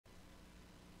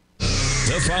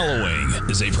The following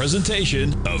is a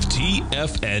presentation of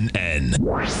TFNN.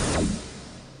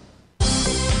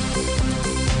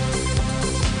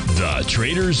 The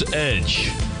Trader's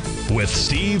Edge with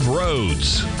Steve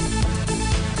Rhodes.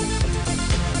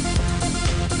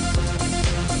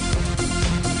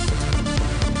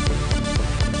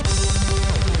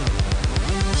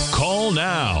 Call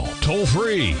now, toll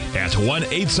free at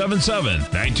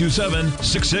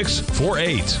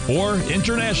 1-877-927-6648 or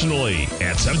internationally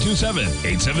at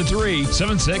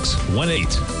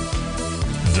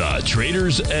 727-873-7618. The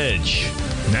Trader's Edge.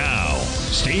 Now,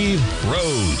 Steve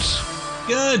Rhodes.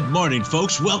 Good morning,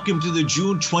 folks. Welcome to the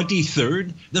June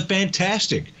 23rd, the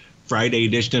fantastic Friday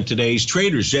edition of today's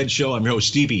Trader's Edge show. I'm your host,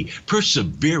 Stevie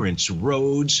Perseverance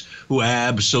Rhodes, who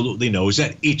absolutely knows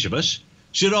that each of us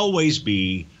should always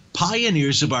be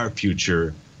pioneers of our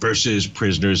future versus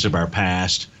prisoners of our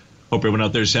past. Hope everyone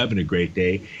out there is having a great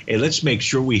day. And let's make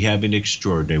sure we have an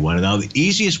extraordinary one. And now the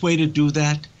easiest way to do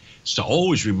that is to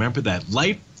always remember that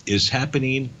life is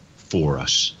happening for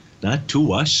us, not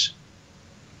to us.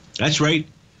 That's right.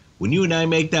 When you and I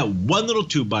make that one little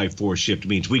 2x4 shift, it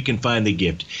means we can find the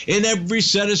gift in every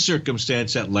set of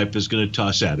circumstance that life is going to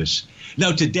toss at us.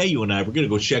 Now, today, you and I, we're going to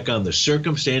go check on the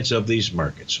circumstance of these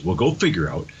markets. We'll go figure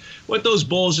out what those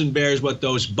bulls and bears, what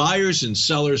those buyers and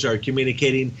sellers are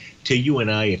communicating to you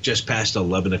and I at just past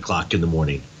 11 o'clock in the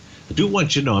morning. I do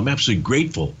want you to know I'm absolutely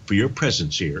grateful for your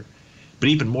presence here. But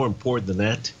even more important than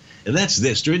that, and that's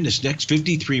this, during this next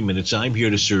 53 minutes, I'm here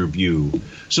to serve you.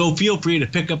 So feel free to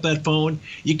pick up that phone.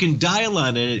 You can dial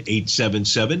on in at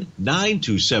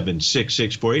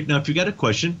 877-927-6648. Now, if you got a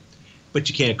question, but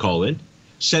you can't call in,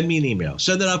 send me an email.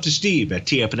 Send that off to Steve at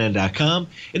TFNN.com.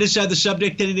 And inside the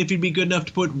subject heading, if you'd be good enough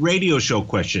to put radio show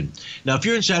question. Now, if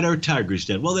you're inside our Tiger's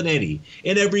Den, well, then any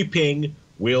and every ping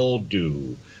will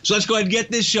do. So let's go ahead and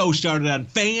get this show started on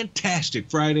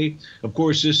fantastic Friday. Of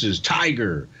course, this is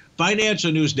Tiger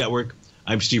Financial News Network.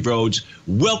 I'm Steve Rhodes.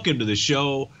 Welcome to the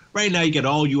show. Right now, you get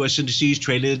all U.S. indices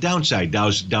trading at the downside.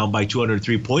 Dow's down by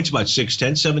 203 points, about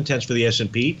 0.6, 0.7 for the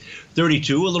S&P,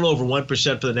 32, a little over 1%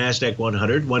 for the NASDAQ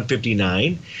 100,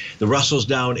 159. The Russell's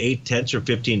down 0.8 or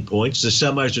 15 points. The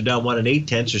semis are down 1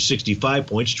 0.8 or 65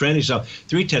 points. Trending's up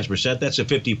 0.3%. That's a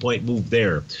 50-point move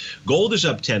there. Gold is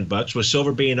up $10, with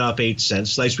silver being off 8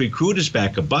 cents. Light sweet crude is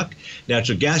back $1.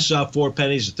 Natural gas is off 4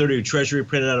 pennies. The 30-year Treasury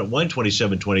printed out at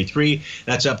 127.23.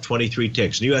 That's up 23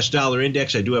 ticks. The U.S. dollar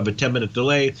index, I do have a 10-minute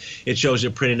delay. It shows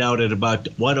it printing out at about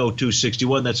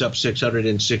 102.61. That's up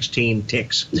 616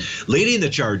 ticks. Leading the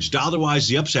charge, dollar-wise,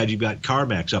 the upside, you've got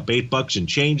CarMax up $8 and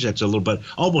change. That's a little bit,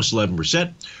 almost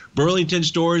 11%. Burlington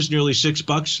Stores, nearly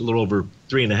 $6, a little over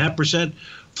 3.5%.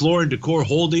 Floor and Decor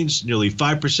Holdings, nearly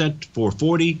 5%,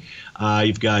 4.40.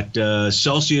 You've got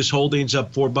Celsius Holdings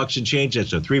up $4 and change.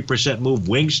 That's a 3% move.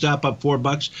 Wingstop up $4,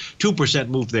 2%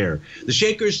 move there. The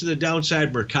shakers to the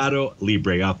downside, Mercado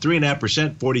Libre up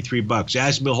 3.5%, $43.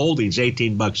 Asmil Holdings,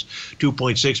 $18,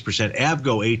 2.6%.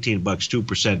 Avgo, $18,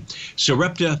 2%.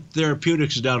 Sarepta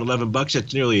Therapeutics is down $11.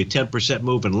 That's nearly a 10%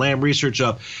 move. And Lam Research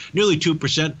up nearly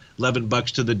 2%, $11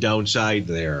 to the downside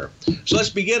there. So let's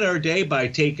begin our day by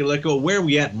taking a look at where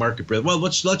we at market breadth. Well,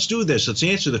 let's do this. Let's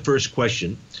answer the first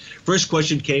question. First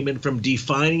question came in from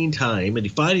Defining Time, and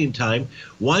Defining Time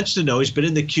wants to know, he's been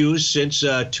in the queues since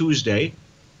Tuesday,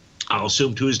 I'll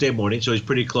assume Tuesday morning, so he's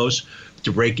pretty close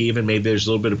to break even. Maybe there's a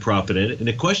little bit of profit in it. And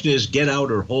the question is, get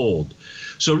out or hold?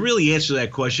 So really answer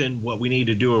that question, what we need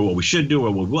to do or what we should do,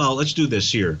 or well, let's do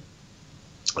this here.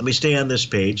 Let me stay on this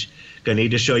page. I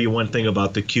need to show you one thing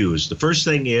about the queues. The first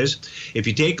thing is, if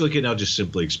you take a look at, I'll just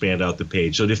simply expand out the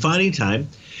page. So Defining Time,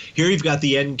 here you've got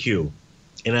the NQ.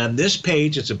 And on this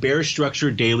page, it's a bear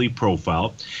structure daily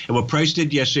profile. And what price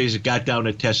did yesterday is it got down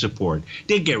to test support.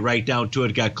 Didn't get right down to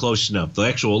it, got close enough. The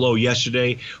actual low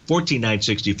yesterday,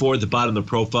 14,964. The bottom of the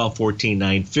profile,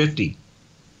 14,950.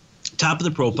 Top of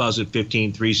the profile is at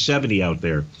 15,370 out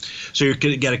there. So you're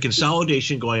going to get a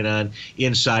consolidation going on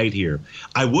inside here.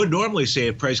 I would normally say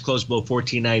if price closed below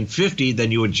 14,950,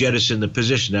 then you would jettison the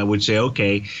position. I would say,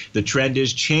 okay, the trend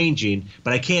is changing,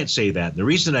 but I can't say that. And the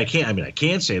reason I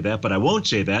can't say that, but I won't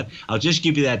say that. I'll just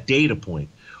give you that data point.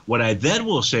 What I then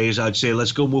will say is I'd say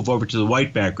let's go move over to the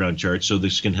white background chart so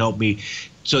this can help me,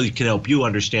 so it can help you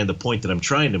understand the point that I'm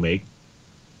trying to make,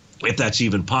 if that's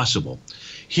even possible.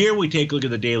 Here we take a look at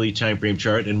the daily time frame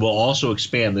chart, and we'll also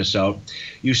expand this out.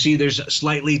 You see there's a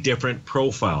slightly different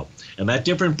profile. And that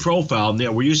different profile,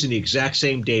 now we're using the exact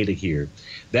same data here.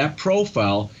 That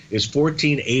profile is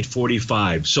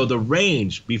 14,845. So the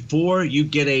range before you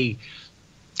get a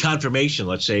confirmation,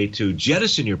 let's say, to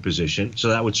jettison your position, so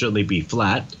that would certainly be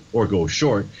flat or go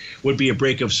short, would be a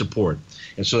break of support.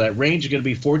 And so that range is going to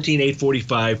be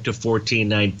 14,845 to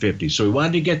 14,950. So we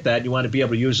wanted to get that. You want to be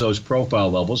able to use those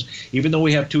profile levels. Even though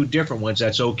we have two different ones,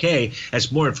 that's okay.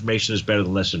 As more information is better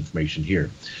than less information here.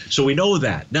 So we know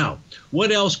that. Now,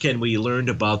 what else can we learn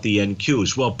about the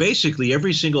NQs? Well, basically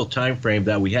every single time frame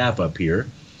that we have up here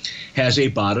has a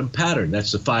bottom pattern.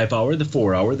 That's the 5-hour, the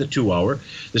 4-hour, the 2-hour,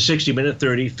 the 60-minute,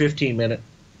 30, 15-minute,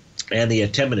 and the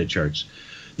 10-minute charts.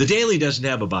 The daily doesn't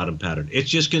have a bottom pattern. It's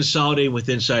just consolidating with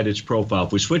inside its profile.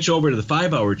 If we switch over to the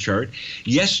 5-hour chart,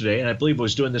 yesterday, and I believe I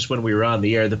was doing this when we were on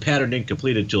the air, the pattern didn't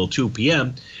complete until 2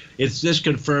 p.m. This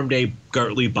confirmed a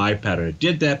Gartley buy pattern. It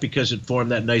did that because it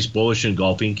formed that nice bullish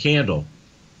engulfing candle.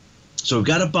 So we've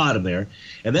got a bottom there,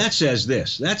 and that says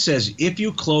this. That says if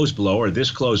you close below, or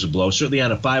this closes below, certainly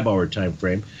on a 5-hour time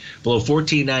frame, below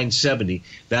 14,970,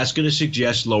 that's going to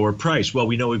suggest lower price. Well,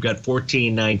 we know we've got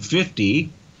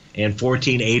 14,950 and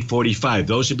 14,845.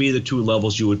 Those would be the two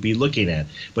levels you would be looking at.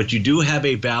 But you do have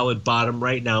a valid bottom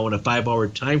right now in a 5-hour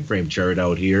time frame chart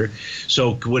out here.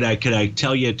 So could I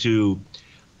tell you to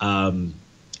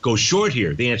go short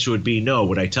here? The answer would be no.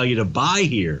 Would I tell you to buy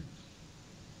here?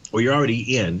 Well, you're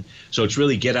already in, so it's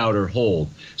really get out or hold.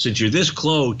 Since you're this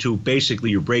close to basically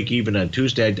your break even on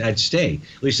Tuesday, I'd stay.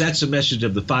 At least that's the message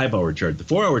of the 5-hour chart. The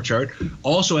 4-hour chart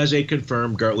also has a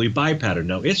confirmed Gartley buy pattern.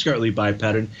 Now, its Gartley buy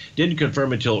pattern didn't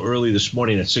confirm until early this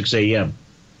morning at 6 a.m.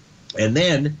 And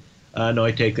then, no,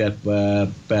 I take that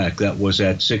back. That was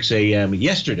at 6 a.m.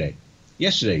 yesterday.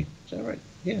 Yesterday. Is that right?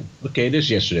 Yeah. Okay, it is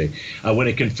yesterday. When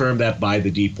it confirmed that by the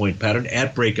D-point pattern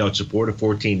at breakout support of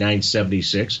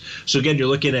 14,976. So again, you're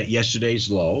looking at yesterday's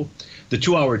low. The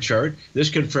 2-hour chart,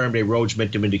 this confirmed a Rhodes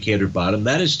momentum indicator bottom.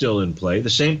 That is still in play. The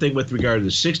same thing with regard to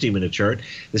the 60-minute chart.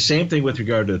 The same thing with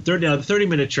regard to the 30. Now, the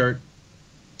 30-minute chart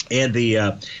and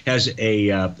the has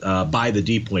a by the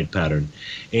D-point pattern.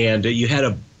 And you had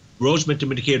a Rhodes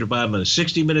momentum indicator bottom on the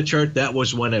 60-minute chart. That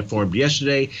was one that formed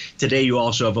yesterday. Today, you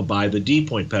also have a buy the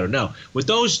D-point pattern. Now, what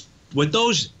those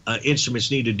instruments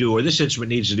need to do, or this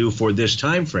instrument needs to do for this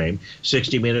time frame,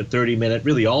 60-minute, 30-minute,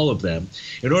 really all of them,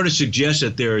 in order to suggest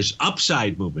that there's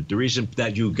upside movement, the reason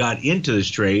that you got into this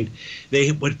trade,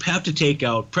 they would have to take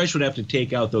out, price would have to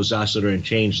take out those oscillator and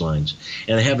change lines.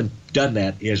 And they haven't done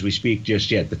that as we speak just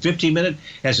yet. The 15-minute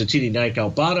has a TD9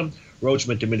 count bottom. Rhodes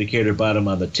momentum indicator bottom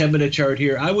on the 10-minute chart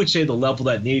here. I would say the level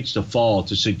that needs to fall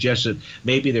to suggest that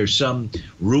maybe there's some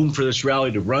room for this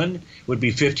rally to run would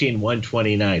be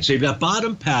 15,129. So you've got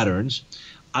bottom patterns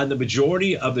on the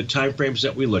majority of the time frames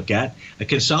that we look at, a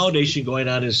consolidation going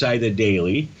on inside the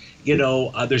daily. You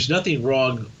know, there's nothing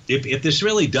wrong. If this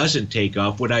really doesn't take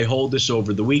off, would I hold this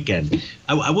over the weekend?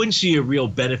 I wouldn't see a real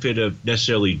benefit of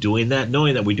necessarily doing that,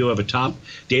 knowing that we do have a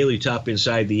daily top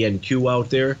inside the NQ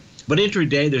out there. But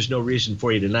intraday, there's no reason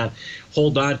for you to not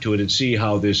hold on to it and see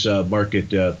how this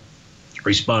market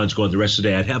responds going the rest of the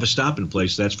day. I'd have a stop in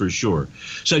place, that's for sure.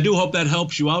 So I do hope that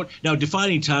helps you out. Now,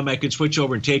 defining time, I can switch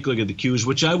over and take a look at the cues,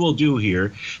 which I will do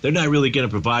here. They're not really going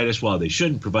to provide us, well, they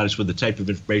shouldn't provide us with the type of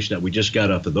information that we just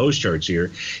got off of those charts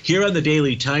here. Here on the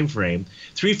daily time frame,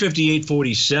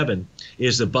 358.47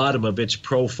 is the bottom of its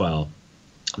profile.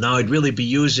 Now, I'd really be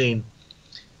using...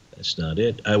 That's not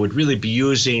it. I would really be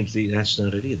using the, that's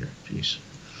not it either. Jeez.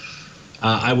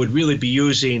 I would really be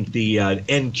using the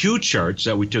NQ charts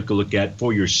that we took a look at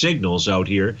for your signals out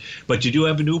here. But you do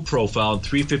have a new profile,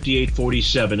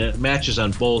 358.47. And it matches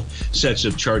on both sets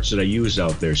of charts that I used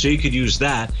out there. So you could use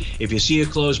that. If you see a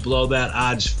close below that,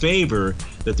 odds favor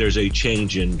that there's a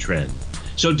change in trend.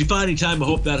 So defining time, I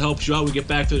hope that helps you out. We get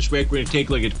back to this break. We're going to take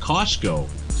a look at Costco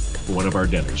for one of our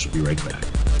dinners. We'll be right back.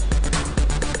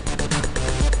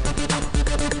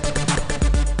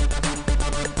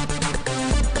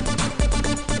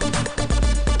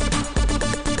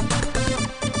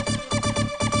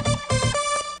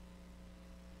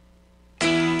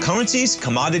 Currencies,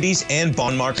 commodities, and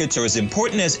bond markets are as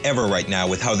important as ever right now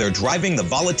with how they're driving the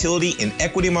volatility in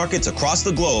equity markets across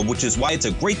the globe, which is why it's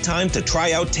a great time to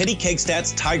try out Teddy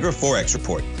Kegstad's Tiger Forex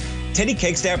Report. Teddy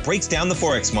Kegstad breaks down the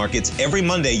Forex markets every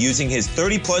Monday using his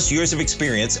 30-plus years of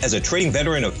experience as a trading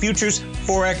veteran of futures,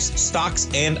 Forex, stocks,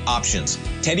 and options.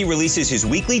 Teddy releases his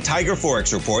weekly Tiger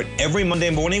Forex Report every Monday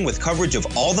morning with coverage of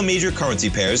all the major currency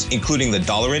pairs, including the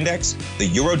dollar index, the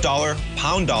euro dollar,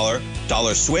 pound dollar,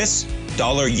 dollar Swiss,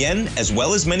 dollar yen, as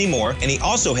well as many more, and he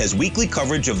also has weekly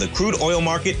coverage of the crude oil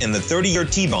market and the 30-year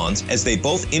T-bonds, as they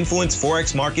both influence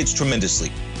Forex markets tremendously.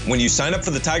 When you sign up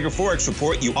for the Tiger Forex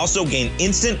Report, you also gain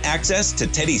instant access to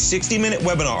Teddy's 60-minute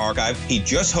webinar archive he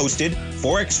just hosted,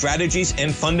 Forex Strategies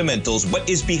and Fundamentals, What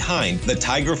is Behind the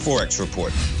Tiger Forex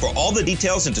Report. For all the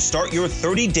details and to start your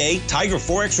 30-day Tiger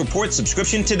Forex Report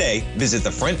subscription today, visit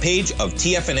the front page of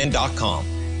TFNN.com.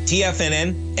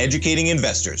 TFNN, educating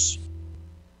investors.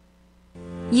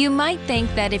 You might think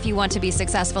that if you want to be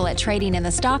successful at trading in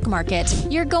the stock market,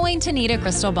 you're going to need a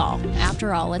crystal ball.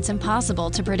 After all, it's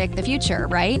impossible to predict the future,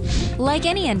 right? Like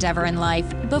any endeavor in life,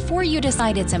 before you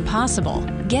decide it's impossible,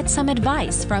 get some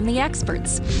advice from the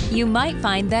experts. You might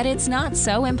find that it's not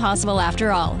so impossible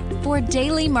after all. For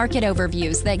daily market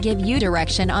overviews that give you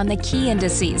direction on the key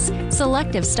indices,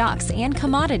 selective stocks, and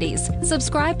commodities,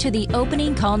 subscribe to the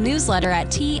Opening Call newsletter at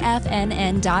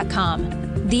TFNN.com.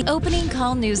 The Opening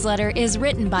Call newsletter is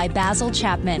written by Basil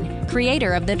Chapman,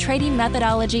 creator of the trading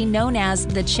methodology known as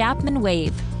the Chapman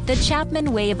Wave. The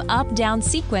Chapman Wave up-down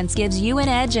sequence gives you an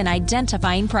edge in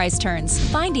identifying price turns,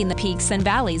 finding the peaks and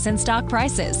valleys in stock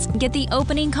prices. Get the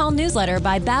Opening Call newsletter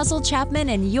by Basil Chapman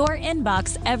in your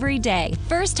inbox every day.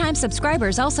 First-time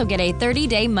subscribers also get a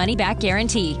 30-day money-back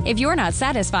guarantee. If you're not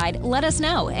satisfied, let us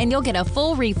know, and you'll get a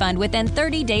full refund within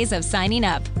 30 days of signing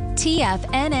up.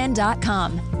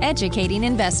 TFNN.com, educating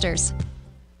investors.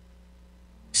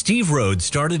 Steve Rhodes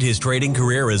started his trading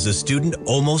career as a student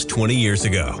almost 20 years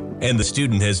ago, and the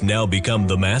student has now become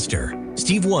the master.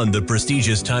 Steve won the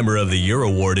prestigious Timer of the Year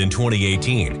award in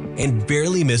 2018 and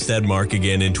barely missed that mark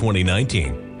again in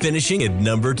 2019, finishing at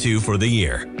number 2 for the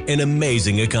year. An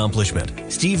amazing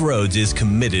accomplishment. Steve Rhodes is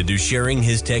committed to sharing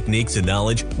his techniques and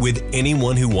knowledge with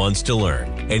anyone who wants to learn,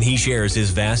 and he shares his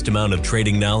vast amount of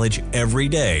trading knowledge every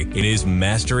day in his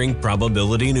Mastering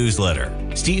Probability newsletter.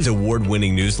 Steve's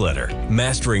award-winning newsletter,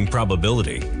 Mastering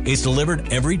Probability, is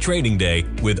delivered every trading day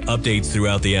with updates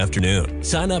throughout the afternoon.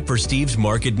 Sign up for Steve's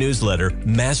market newsletter,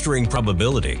 Mastering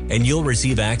Probability, and you'll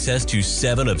receive access to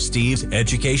 7 of Steve's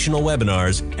educational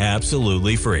webinars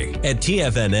absolutely free. At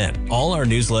TFNN, all our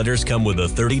newsletters come with a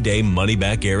 30-day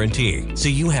money-back guarantee, so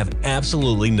you have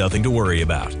absolutely nothing to worry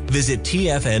about. Visit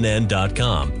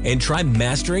TFNN.com and try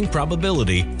Mastering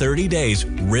Probability 30 days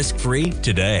risk-free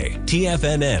today.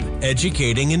 TFNN,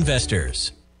 educating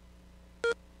investors.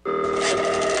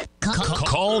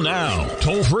 Call now,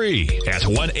 toll free at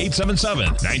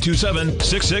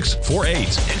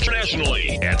 1-877-927-6648.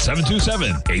 Internationally at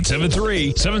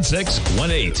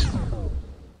 727-873-7618.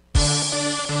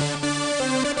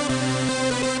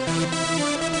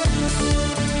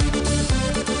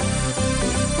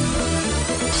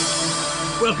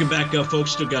 Welcome back,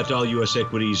 folks. Still got all U.S.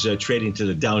 equities trading to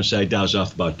the downside. Dow's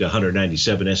off about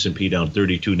 197, S&P down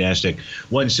 32, NASDAQ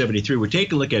 173. We're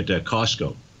taking a look at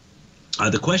Costco.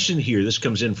 The question here, this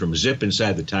comes in from Zip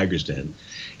inside the Tiger's Den,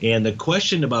 and the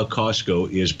question about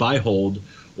Costco is buy, hold,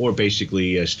 or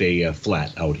basically stay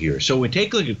flat out here. So when we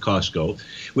take a look at Costco,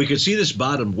 we can see this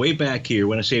bottom way back here.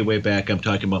 When I say way back, I'm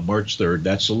talking about March 3rd.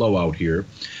 That's the low out here.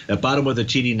 That bottom with a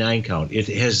TD9 count. It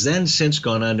has then since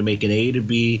gone on to make an A to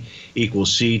B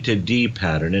equals C to D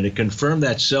pattern, and it confirmed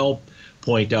that sell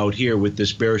point out here with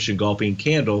this bearish engulfing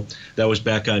candle that was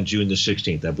back on June the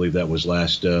 16th. I believe that was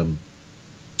last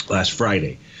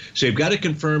Friday. So you've got a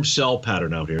confirmed sell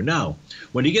pattern out here. Now,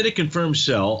 when you get a confirmed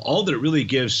sell, all that it really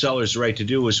gives sellers the right to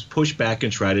do is push back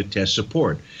and try to test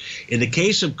support. In the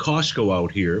case of Costco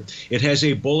out here, it has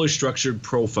a bullish structured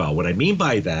profile. What I mean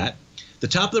by that, the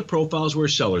top of the profile is where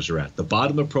sellers are at. The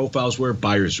bottom of the profile is where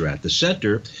buyers are at. The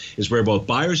center is where both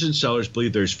buyers and sellers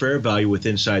believe there's fair value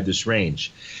within inside this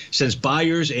range. Since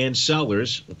buyers and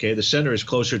sellers, okay, the center is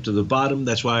closer to the bottom.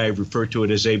 That's why I refer to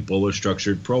it as a bullish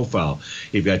structured profile.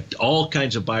 You've got all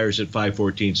kinds of buyers at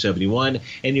 514.71,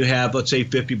 and you have, let's say,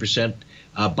 50%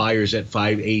 buyers at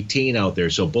 518 out there.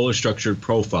 So bullish structured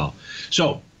profile.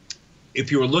 So if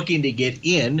you were looking to get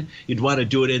in, you'd want to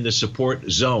do it in the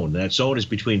support zone. That zone is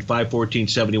between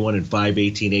 514.71 and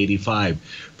 518.85.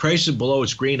 Price is below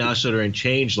its green oscillator and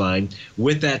change line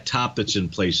with that top that's in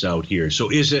place out here. So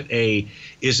is it a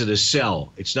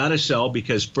sell? It's not a sell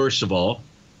because, first of all,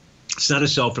 it's not a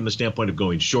sell from the standpoint of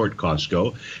going short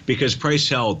Costco, because price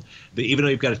held, even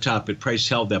though you've got a top, but price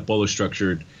held that bullish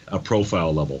structured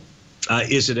profile level.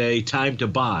 Is it a time to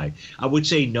buy? I would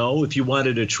say no. If you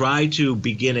wanted to try to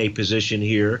begin a position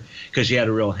here because you had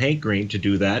a real hankering to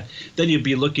do that, then you'd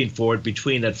be looking for it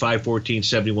between that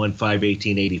 514.71,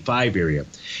 518.85 area.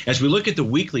 As we look at the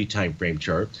weekly time frame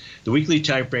chart, the weekly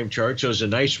time frame chart shows a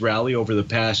nice rally over the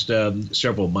past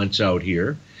several months out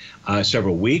here.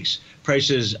 Several weeks. price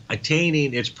is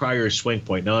attaining its prior swing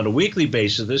point. Now, on a weekly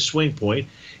basis, this swing point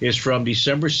is from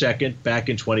December 2nd back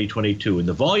in 2022, and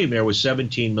the volume there was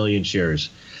 17 million shares.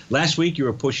 Last week, you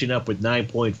were pushing up with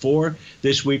 9.4.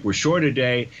 This week, we're short a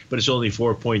day, but it's only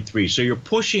 4.3. So you're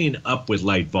pushing up with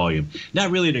light volume.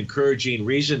 Not really an encouraging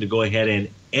reason to go ahead and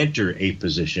enter a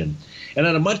position. And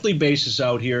on a monthly basis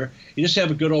out here, you just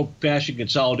have a good old-fashioned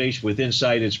consolidation with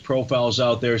inside its profiles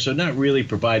out there. So not really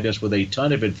providing us with a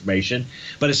ton of information,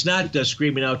 but it's not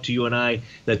screaming out to you and I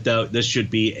that this should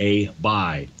be a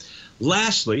buy.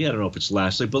 Lastly, I don't know if it's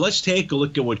lastly, but let's take a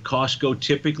look at what Costco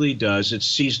typically does, its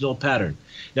seasonal pattern.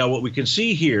 Now, what we can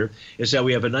see here is that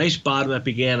we have a nice bottom that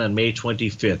began on May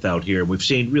 25th out here. We've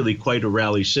seen really quite a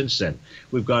rally since then.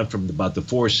 We've gone from about the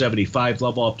 475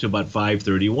 level up to about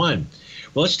 531.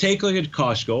 Well, let's take a look at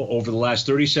Costco over the last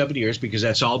 37 years, because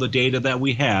that's all the data that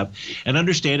we have, and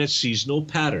understand its seasonal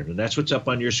pattern. And that's what's up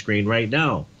on your screen right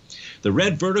now. The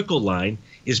red vertical line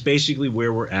is basically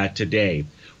where we're at today.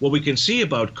 What we can see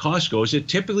about Costco is it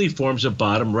typically forms a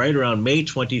bottom right around May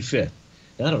 25th.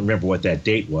 Now, I don't remember what that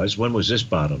date was. When was this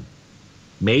bottom?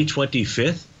 May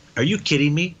 25th? Are you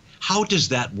kidding me? How does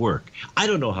that work? I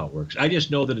don't know how it works. I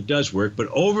just know that it does work. But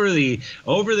over the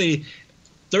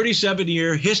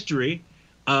 37-year history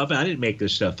of, I didn't make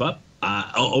this stuff up,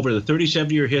 over the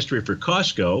 37-year history for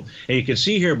Costco, and you can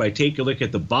see here by taking a look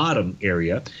at the bottom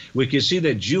area, we can see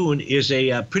that June is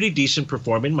a pretty decent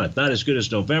performing month. Not as good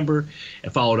as November,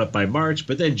 and followed up by March,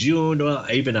 but then June,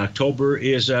 even October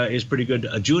is pretty good.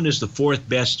 June is the fourth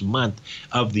best month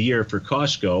of the year for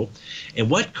Costco. And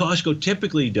what Costco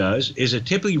typically does is it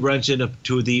typically runs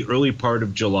into the early part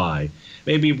of July,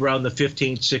 maybe around the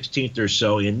 15th, 16th or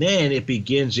so, and then it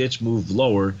begins its move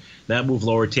lower. That move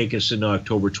lower takes us into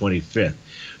October 25th.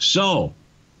 So,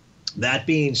 that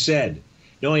being said,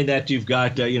 knowing that you've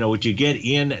got, what you get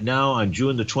in now on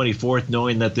June the 24th,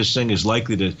 knowing that this thing is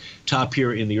likely to top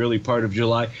here in the early part of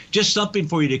July, just something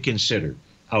for you to consider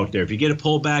out there. If you get a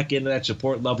pullback into that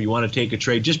support level, you want to take a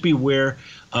trade, just be aware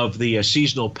of the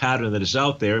seasonal pattern that is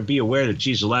out there, and be aware that,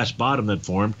 geez, the last bottom that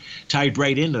formed tied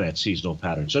right into that seasonal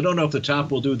pattern. So I don't know if the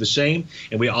top will do the same,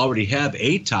 and we already have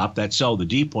a top that saw the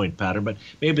D-point pattern, but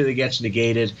maybe that gets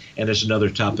negated, and there's another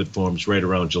top that forms right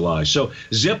around July. So,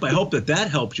 Zip, I hope that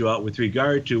helps you out with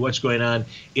regard to what's going on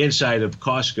inside of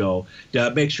Costco.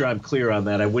 Make sure I'm clear on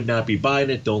that. I would not be buying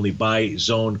it. The only buy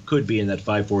zone could be in that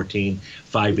 514,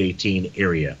 518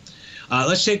 area.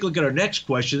 Let's take a look at our next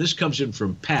question. This comes in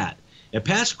from Pat. And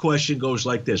Pat's question goes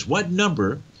like this: what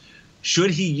number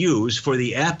should he use for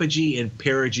the apogee and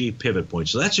perigee pivot point?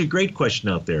 So that's a great question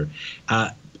out there.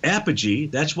 Apogee,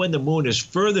 that's when the moon is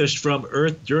furthest from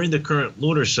Earth during the current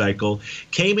lunar cycle,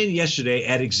 came in yesterday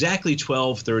at exactly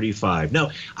 12:35.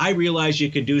 Now, I realize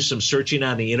you can do some searching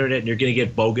on the internet and you're going to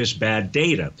get bogus bad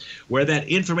data. Where that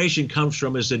information comes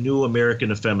from is the New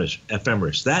American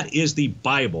Ephemeris. That is the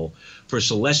Bible for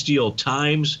celestial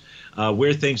times,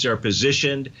 where things are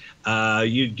positioned.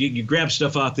 You grab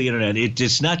stuff off the internet.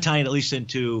 It's not tying at least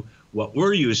into what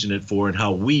we're using it for and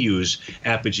how we use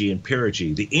apogee and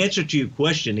perigee. The answer to your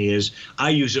question is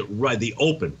I use it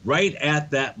right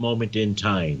at that moment in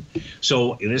time.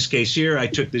 So in this case here, I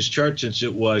took this chart since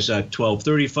it was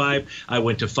 12:35. I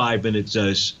went to 5 minutes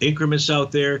increments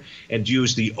out there and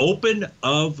used the open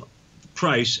of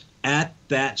price at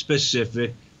that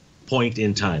specific point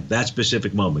in time, that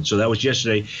specific moment. So that was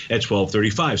yesterday at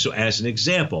 12:35. So as an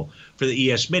example, for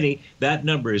the ES Mini, that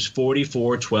number is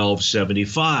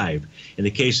 44.1275. In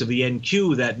the case of the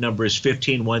NQ, that number is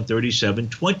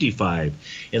 15.137.25.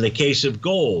 In the case of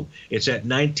gold, it's at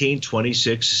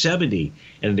 19.2670.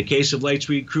 And in the case of light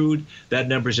sweet crude, that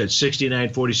number is at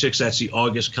 69.46. That's the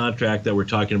August contract that we're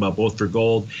talking about, both for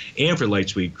gold and for light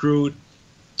sweet crude.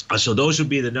 So those would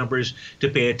be the numbers to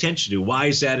pay attention to. Why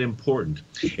is that important?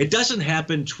 It doesn't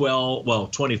happen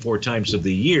 24 times of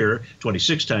the year,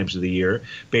 26 times of the year,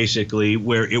 basically,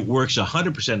 where it works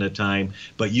 100% of the time.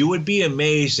 But you would be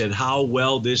amazed at how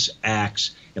well this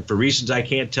acts, and for reasons I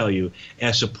can't tell you,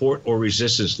 as support or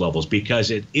resistance levels, because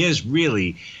it is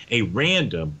really a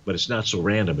random, but it's not so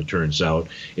random, it turns out.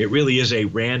 It really is a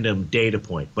random data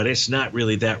point, but it's not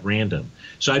really that random.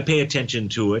 So I'd pay attention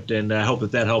to it, and I hope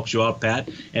that helps you out, Pat.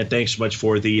 And thanks so much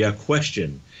for the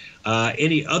question.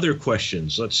 Any other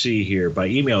questions? Let's see here. By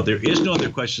email, there is no other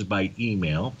questions by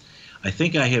email. I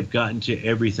think I have gotten to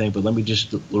everything, but let me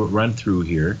just run through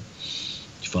here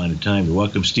to find a time. You're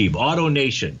welcome, Steve. Auto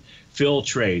Nation, Phil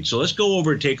Trade. So let's go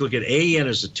over and take a look at AN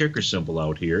as the ticker symbol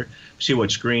out here. See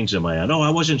what screens am I on. Oh, I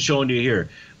wasn't showing you here.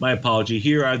 My apology.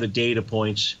 Here are the data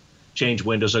points. Change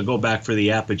windows. I'll go back for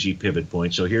the apogee pivot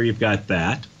point. So here you've got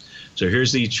that. So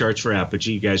here's the charts for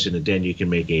Apogee. You guys in the den, you can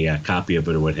make a copy of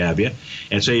it or what have you.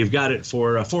 And so you've got it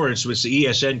for instance, the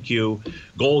ESNQ,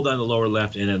 gold on the lower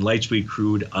left, and then light sweet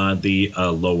crude on the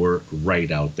lower right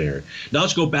out there. Now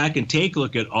let's go back and take a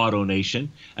look at AutoNation.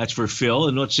 That's for Phil.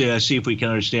 And let's see if we can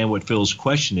understand what Phil's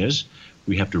question is.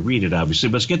 We have to read it, obviously.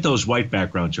 But let's get those white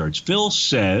background charts. Phil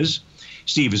says,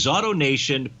 Steve, is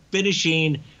AutoNation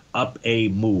finishing up a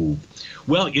move?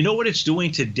 Well, you know what it's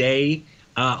doing today?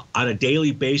 On a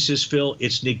daily basis, Phil,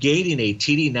 it's negating a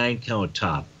TD9 count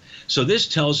top. So this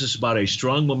tells us about a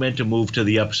strong momentum move to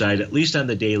the upside, at least on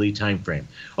the daily time frame.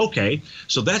 Okay,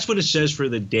 so that's what it says for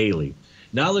the daily.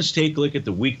 Now let's take a look at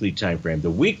the weekly time frame.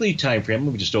 The weekly time frame,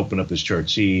 let me just open up this chart,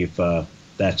 see if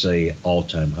that's a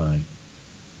all-time high.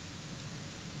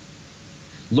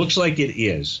 Looks like it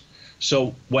is.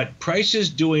 So what price is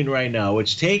doing right now,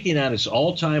 it's taking out its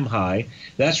all-time high.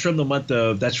 That's from the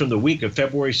week of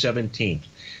February 17th.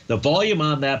 The volume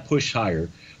on that push higher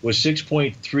was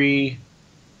 6.3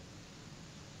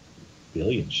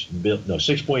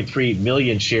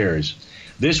 million shares.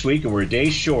 This week, and we're a day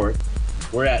short,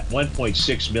 we're at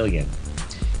 1.6 million.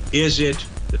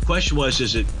 The question was,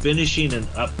 is it finishing an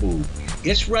up move?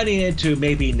 It's running into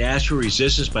maybe natural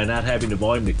resistance by not having the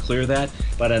volume to clear that.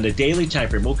 But on the daily time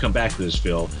frame, we'll come back to this,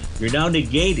 Phil, you're now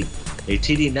negating a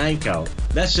TD9 count.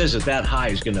 That says that high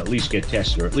is going to at least get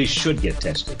tested, or at least should get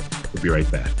tested. We'll be right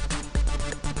back.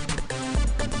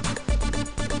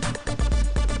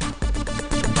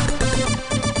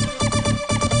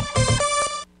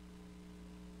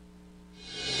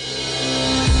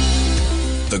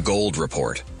 The Gold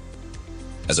Report.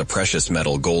 As a precious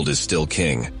metal, gold is still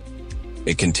king.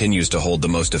 It continues to hold the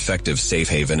most effective safe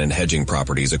haven and hedging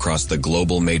properties across the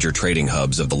global major trading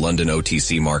hubs of the London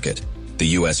OTC market, the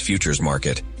U.S. futures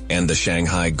market, and the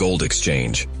Shanghai Gold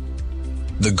Exchange.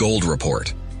 The Gold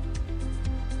Report.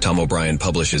 Tom O'Brien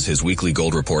publishes his weekly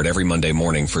gold report every Monday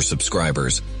morning for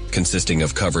subscribers, consisting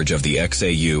of coverage of the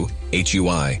XAU,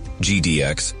 HUI,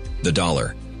 GDX, the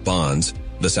dollar, bonds,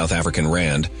 the South African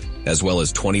rand, as well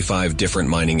as 25 different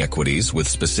mining equities with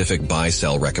specific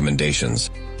buy-sell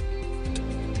recommendations.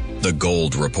 The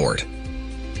Gold Report.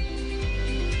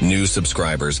 New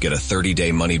subscribers get a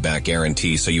 30-day money-back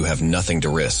guarantee, so you have nothing to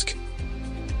risk.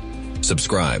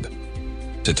 Subscribe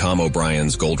to Tom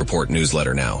O'Brien's Gold Report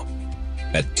newsletter now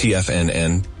at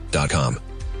TFNN.com.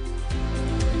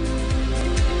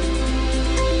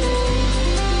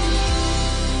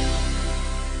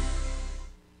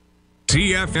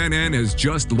 TFNN has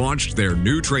just launched their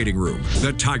new trading room,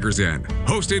 the Tiger's Den,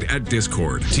 hosted at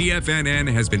Discord. TFNN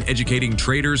has been educating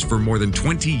traders for more than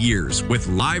 20 years with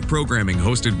live programming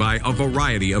hosted by a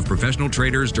variety of professional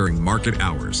traders during market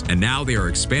hours. And now they are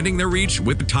expanding their reach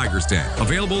with the Tiger's Den,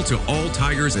 available to all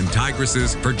tigers and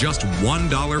tigresses for just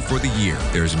 $1 for the year.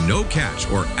 There's no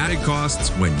catch or added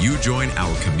costs when you join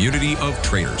our community of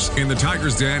traders. In the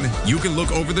Tiger's Den, you can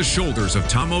look over the shoulders of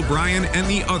Tom O'Brien and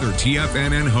the other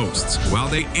TFNN hosts while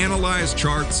they analyze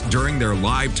charts during their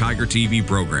live Tiger TV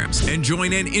programs, and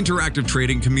join an interactive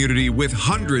trading community with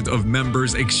hundreds of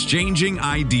members exchanging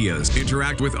ideas.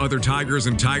 Interact with other tigers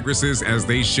and tigresses as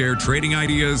they share trading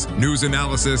ideas, news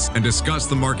analysis, and discuss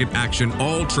the market action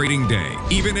all trading day,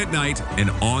 even at night and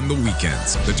on the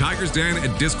weekends. The Tiger's Den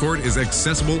at Discord is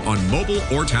accessible on mobile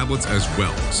or tablets as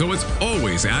well, so it's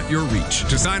always at your reach.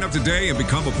 To sign up today and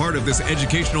become a part of this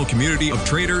educational community of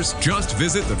traders, just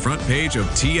visit the front page of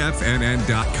TFNN.com.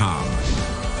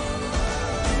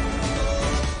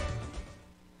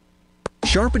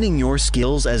 Sharpening your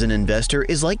skills as an investor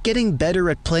is like getting better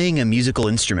at playing a musical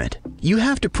instrument. You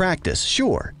have to practice,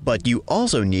 sure, but you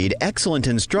also need excellent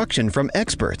instruction from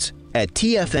experts. At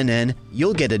TFNN,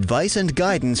 you'll get advice and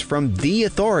guidance from the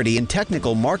authority in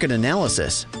technical market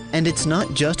analysis. And it's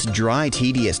not just dry,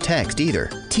 tedious text either.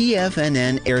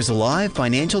 TFNN airs live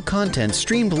financial content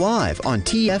streamed live on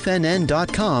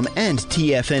TFNN.com and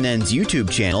TFNN's YouTube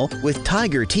channel with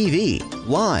Tiger TV,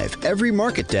 live every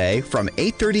market day from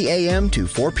 8:30 a.m. to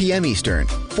 4 p.m. Eastern,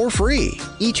 for free.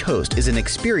 Each host is an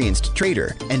experienced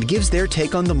trader and gives their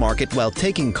take on the market while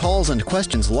taking calls and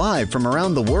questions live from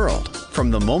around the world.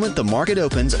 From the moment the market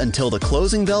opens until the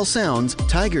closing bell sounds,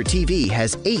 Tiger TV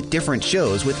has 8 different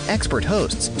shows with expert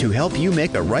hosts to help you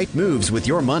make the right moves with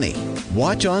your money.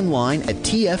 Watch online at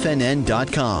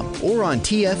TFNN.com or on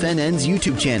TFNN's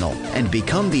YouTube channel and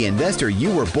become the investor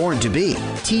you were born to be.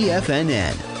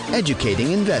 TFNN,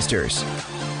 educating investors.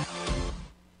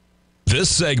 This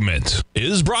segment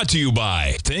is brought to you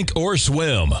by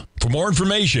Thinkorswim. For more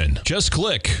information, just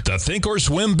click the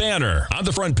Thinkorswim banner on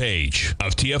the front page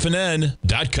of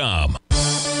TFNN.com.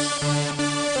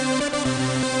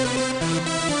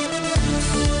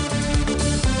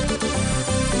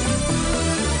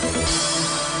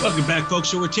 Welcome back, folks.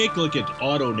 So we're taking a look at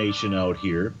AutoNation out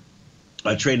here.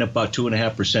 Trading up about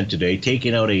 2.5% today,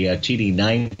 taking out a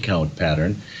TD9 count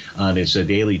pattern on its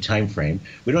daily time frame.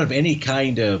 We don't have any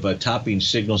kind of topping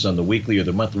signals on the weekly or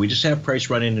the monthly. We just have price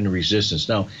running into resistance.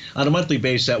 Now, on a monthly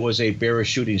base, that was a bearish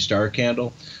shooting star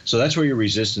candle. So that's where your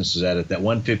resistance is at that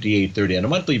 158.30. On a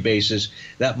monthly basis,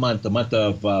 that month, the month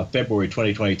of February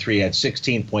 2023, had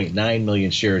 16.9 million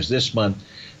shares. This month,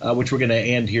 which we're going to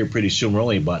end here pretty soon. We're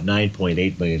only about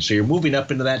 9.8 million. So you're moving up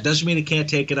into that. Doesn't mean it can't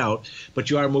take it out, but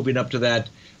you are moving up to that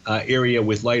area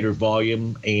with lighter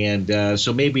volume. And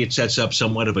so maybe it sets up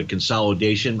somewhat of a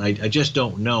consolidation. I just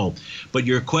don't know. But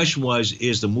your question was,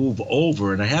 is the move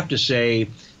over? And I have to say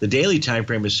the daily time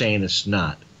frame is saying it's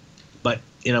not. But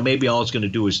maybe all it's going to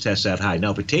do is test that high.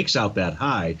 Now, if it takes out that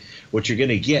high, what you're going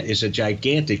to get is a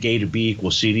gigantic A to B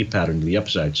equals CD pattern to the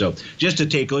upside. So just to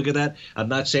take a look at that, I'm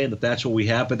not saying that that's what we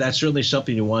have, but that's certainly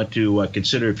something you want to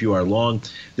consider if you are long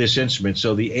this instrument.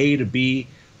 So the A to B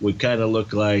would kind of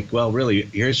look like, well, really,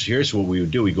 here's what we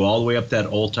would do. We go all the way up that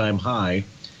all-time high,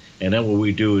 and then what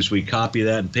we do is we copy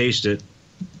that and paste it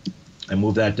and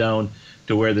move that down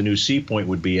to where the new C point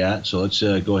would be at. So let's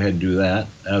go ahead and do that.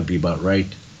 That would be about right.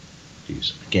 I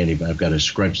can't even, I've got to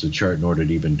scrunch the chart in order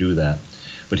to even do that.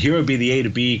 But here would be the A to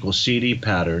B equals CD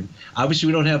pattern. Obviously,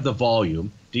 we don't have the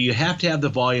volume. Do you have to have the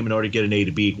volume in order to get an A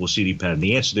to B equals CD pattern?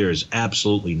 The answer there is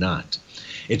absolutely not.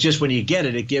 It's just when you get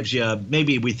it, it gives you,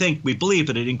 maybe we believe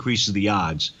that it increases the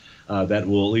odds that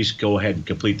will at least go ahead and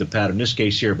complete the pattern. In this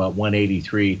case here, about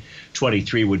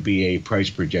 183.23 would be a price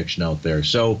projection out there.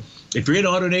 So if you're in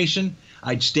AutoNation,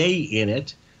 I'd stay in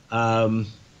it.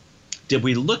 Did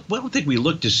we look? Well, I don't think we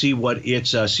looked to see what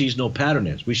its seasonal pattern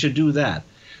is. We should do that.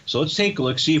 So let's take a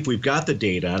look, see if we've got the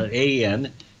data on it.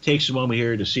 AN takes a moment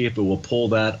here to see if it will pull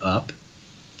that up.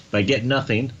 If I get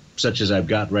nothing, such as I've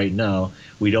got right now,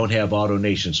 we don't have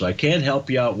AutoNation. So I can't help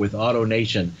you out with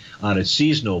AutoNation on its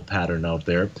seasonal pattern out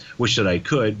there. Wish that I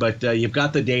could, but you've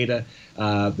got the data.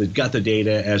 They've got the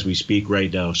data as we speak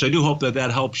right now. So I do hope that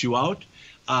that helps you out.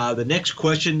 The next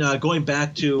question, going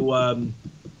back to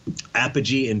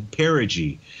apogee and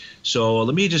perigee. So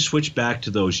let me just switch back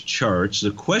to those charts.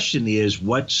 The question is,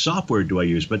 what software do I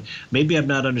use? But maybe I'm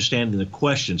not understanding the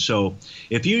question. So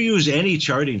if you use any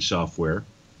charting software,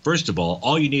 first of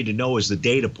all you need to know is the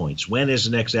data points. When is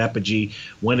the next apogee?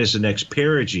 When is the next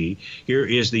perigee? Here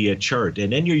is the chart.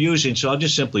 And then you're using, so I'll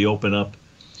just simply open up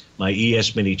my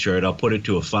ES mini chart. I'll put it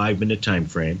to a 5-minute time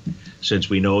frame since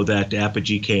we know that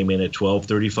apogee came in at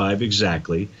 12:35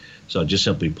 exactly. So I'll just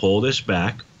simply pull this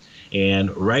back.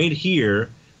 And right here,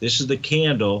 this is the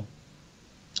candle,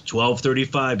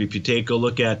 12:35. If you take a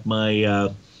look at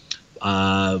my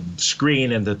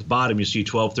screen, and at the bottom you see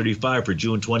 12:35 for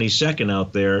June 22nd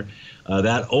out there.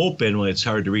 That open, well, it's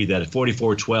hard to read that, at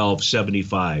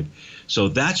 44.1275. So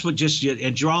that's what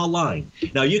and draw a line.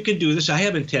 Now you can do this. I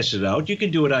haven't tested it out. You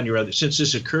can do it on your other. Since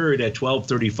this occurred at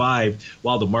 12:35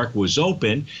 while the market was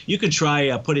open, you can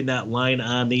try putting that line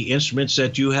on the instruments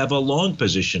that you have a long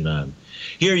position on.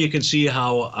 Here you can see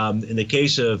how, in the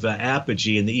case of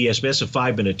apogee in the ESPS, a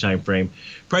 5-minute time frame,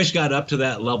 price got up to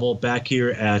that level back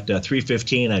here at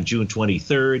 3:15 on June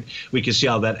 23rd. We can see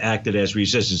how that acted as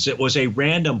resistance. It was a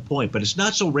random point, but it's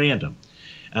not so random.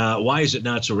 Why is it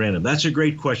not so random? That's a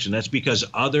great question. That's because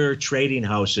other trading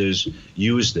houses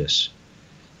use this.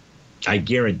 I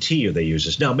guarantee you they use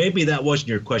this. Now, maybe that wasn't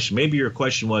your question. Maybe your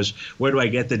question was, where do I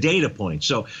get the data points?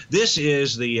 So this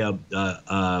is the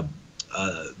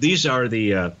these are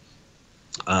the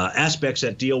aspects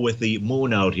that deal with the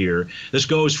moon out here. This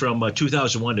goes from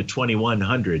 2001 to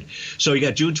 2100. So you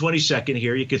got June 22nd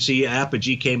here. You can see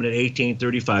apogee came in at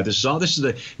 1835. This is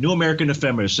the New American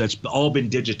Ephemeris. That's all been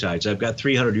digitized. I've got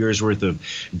 300 years worth of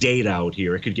data out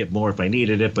here. I could get more if I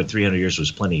needed it, but 300 years was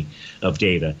plenty of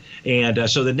data. And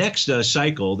so the next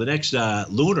cycle, the next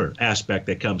lunar aspect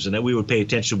that comes in that we would pay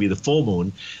attention to be the full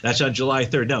moon. That's on July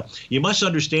 3rd. Now, you must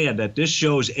understand that this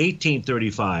shows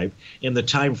 1835 in the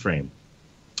time frame.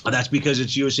 That's because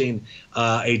it's using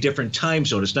a different time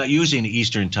zone. It's not using the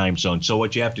Eastern time zone. So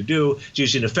what you have to do is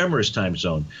using ephemeris time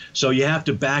zone. So you have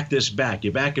to back this back.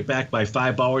 You back it back by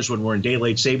 5 hours when we're in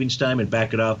daylight savings time, and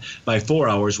back it up by 4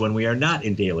 hours when we are not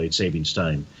in daylight savings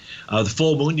time. The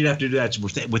full moon, you'd have to do that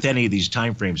with any of these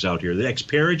time frames out here. The next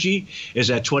perigee is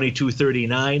at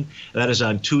 22:39. That is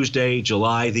on Tuesday,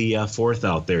 July the 4th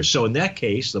out there. So in that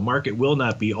case, the market will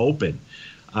not be open.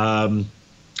 The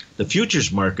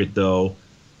futures market, though,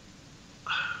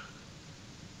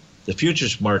 the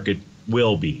futures market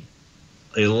will be.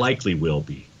 It likely will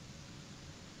be.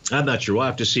 I'm not sure. We'll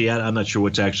have to see. I'm not sure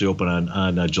what's actually open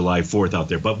on July 4th out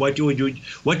there. But what you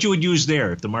would use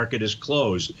there if the market is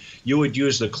closed, you would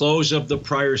use the close of the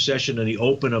prior session and the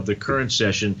open of the current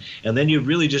session, and then you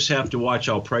really just have to watch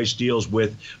how price deals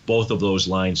with both of those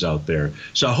lines out there.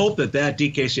 So I hope that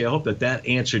DKC, I hope that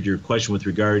answered your question with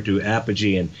regard to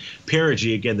Apogee and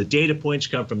Perigee. Again, the data points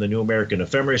come from the New American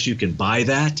Ephemeris. You can buy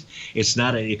that. It's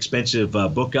not an expensive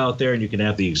book out there, and you can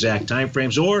have the exact time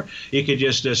frames, or you can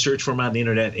just search for them on the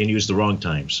internet and use the wrong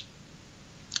times.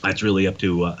 That's really up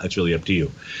to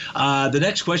you. The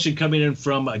next question coming in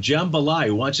from Jambalaya,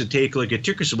 who wants to take a look at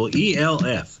ticker symbol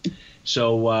ELF.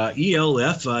 So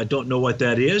ELF, don't know what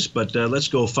that is, but let's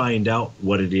go find out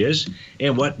what it is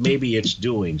and what maybe it's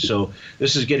doing. So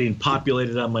this is getting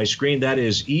populated on my screen. That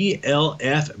is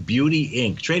ELF Beauty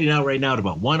Inc. Trading out right now at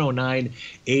about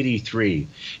 109.83.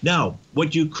 Now,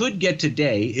 what you could get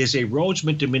today is a Rhodes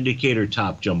Momentum Indicator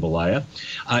top, Jambalaya.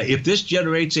 If this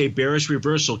generates a bearish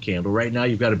reversal candle, right now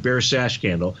you've got a bear sash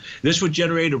candle, this would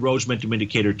generate a Rhodes Momentum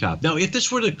Indicator top. Now, if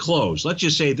this were to close, let's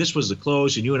just say this was the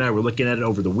close and you and I were looking at it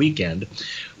over the weekend,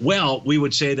 well, we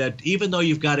would say that even though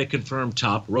you've got a confirmed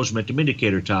top, Rhodes Momentum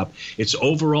Indicator top, its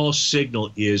overall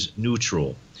signal is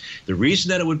neutral. The reason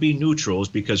that it would be neutral is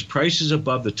because price is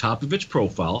above the top of its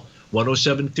profile,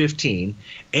 107.15,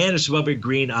 and it's above a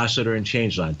green oscillator and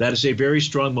change line. That is a very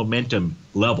strong momentum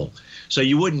level. So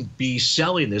you wouldn't be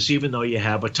selling this even though you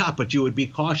have a top, but you would be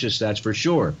cautious, that's for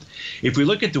sure. If we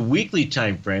look at the weekly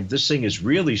time frame, this thing is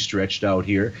really stretched out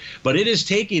here, but it is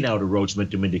taking out a Rhodes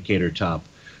Momentum Indicator top.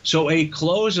 So a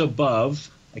close above,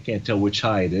 I can't tell which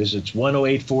high it is, it's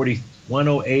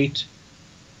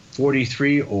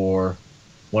 108.43 or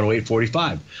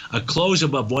 108.45. A close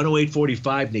above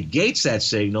 108.45 negates that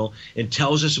signal and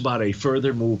tells us about a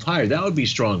further move higher. That would be a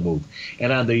strong move.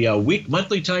 And on the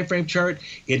monthly time frame chart,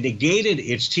 it negated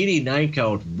its TD9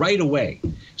 count right away.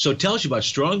 So it tells you about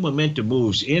strong momentum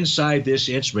moves inside this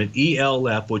instrument,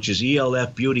 ELF, which is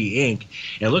ELF Beauty Inc.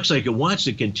 And it looks like it wants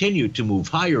to continue to move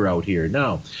higher out here.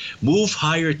 Now, move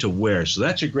higher to where? So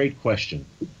that's a great question.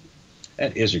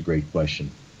 That is a great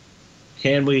question.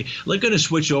 Can we? We're going to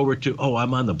switch over to,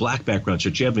 I'm on the black background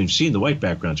search. You haven't even seen the white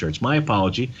background search. My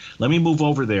apology. Let me move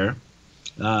over there.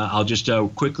 I'll just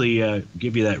quickly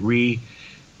give you that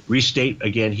restate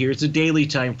again. Here's the daily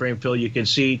time frame, Phil. You can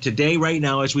see today, right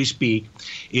now, as we speak,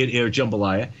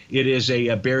 Jambalaya, it is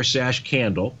a bear sash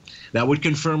candle. That would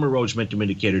confirm a Rhodes Momentum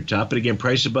Indicator top. But again,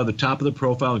 price above the top of the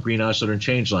profile and green oscillator and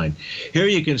change line. Here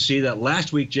you can see that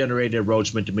last week generated a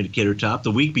Rhodes Momentum Indicator top.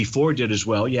 The week before did as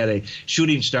well. You had a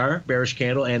shooting star, bearish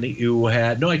candle, and you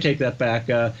had, no, I take that back,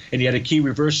 and you had a key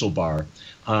reversal bar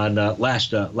on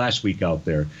last week out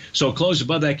there. So close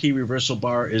above that key reversal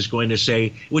bar is going to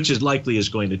say, which is likely is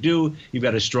going to do, you've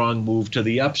got a strong move to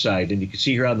the upside. And you can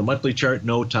see here on the monthly chart,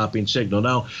 no topping signal.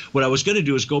 Now, what I was going to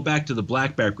do is go back to the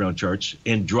black background charts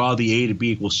and draw the A to B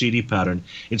equals CD pattern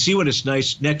and see what its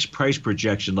next price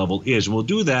projection level is. And we'll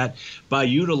do that by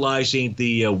utilizing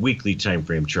the weekly time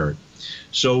frame chart.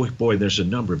 So, boy, there's a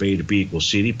number of A to B equals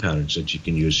CD patterns that you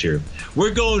can use here. We're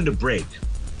going to break.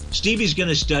 Stevie's going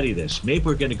to study this. Maybe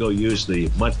we're going to go use the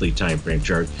monthly time frame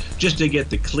chart just to get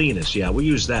the cleanest. Yeah, we'll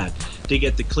use that to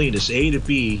get the cleanest A to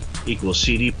B equals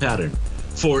CD pattern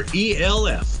for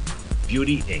ELF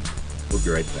Beauty Inc. We'll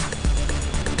be right back.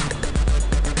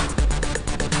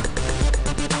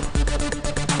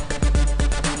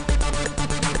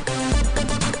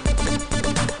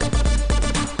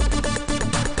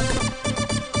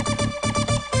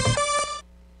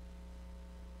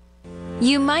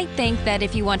 You might think that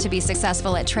if you want to be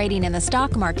successful at trading in the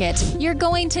stock market, you're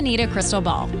going to need a crystal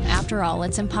ball. After all,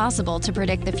 it's impossible to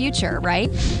predict the future, right?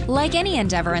 Like any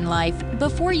endeavor in life,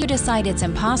 before you decide it's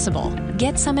impossible,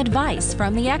 get some advice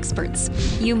from the experts.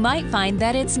 You might find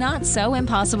that it's not so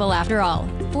impossible after all.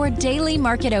 For daily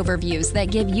market overviews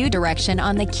that give you direction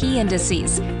on the key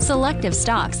indices, selective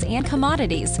stocks, and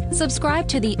commodities, subscribe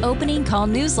to the Opening Call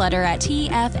newsletter at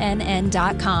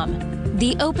TFNN.com.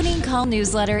 The Opening Call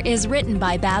newsletter is written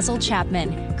by Basil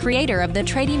Chapman, creator of the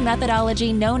trading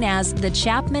methodology known as the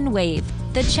Chapman Wave.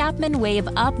 The Chapman Wave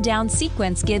up-down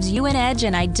sequence gives you an edge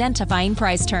in identifying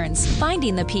price turns,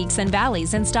 finding the peaks and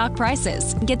valleys in stock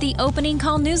prices. Get the Opening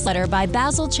Call newsletter by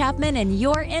Basil Chapman in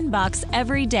your inbox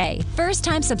every day.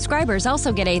 First-time subscribers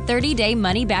also get a 30-day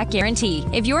money-back guarantee.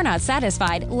 If you're not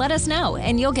satisfied, let us know,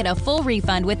 and you'll get a full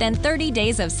refund within 30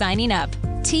 days of signing up.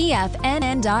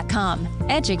 TFNN.com,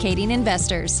 educating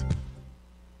investors.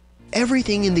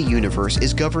 Everything in the universe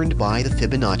is governed by the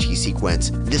Fibonacci sequence.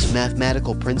 This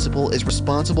mathematical principle is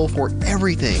responsible for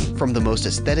everything from the most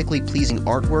aesthetically pleasing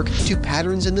artwork to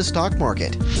patterns in the stock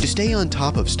market. To stay on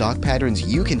top of stock patterns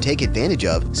you can take advantage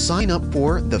of, sign up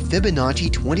for the Fibonacci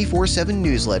 24/7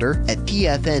 newsletter at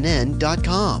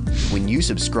TFNN.com. When you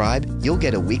subscribe, you'll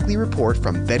get a weekly report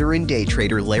from veteran day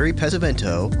trader Larry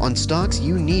Pesavento on stocks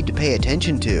you need to pay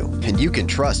attention to. And you can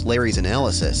trust Larry's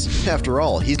analysis. After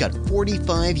all, he's got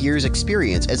 45 years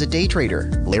experience as a day trader.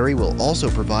 Larry will also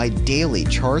provide daily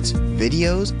charts,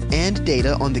 videos, and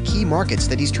data on the key markets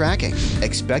that he's tracking.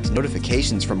 Expect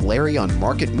notifications from Larry on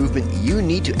market movement you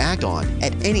need to act on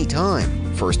at any time.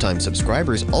 First-time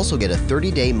subscribers also get a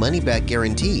 30-day money-back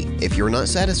guarantee. If you're not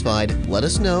satisfied, let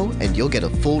us know and you'll get a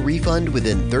full refund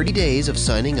within 30 days of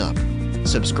signing up.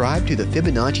 Subscribe to the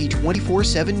Fibonacci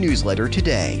 24/7 newsletter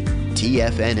today.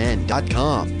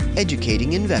 TFNN.com,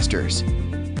 educating investors.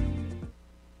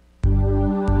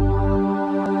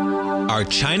 Are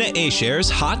China A-shares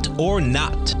hot or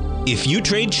not? If you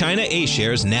trade China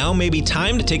A-shares, now may be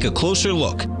time to take a closer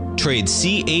look. Trade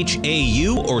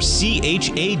CHAU or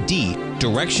CHAD,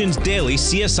 Directions Daily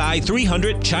CSI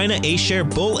 300 China A-share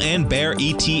Bull and Bear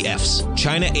ETFs.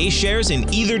 China A-shares in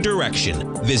either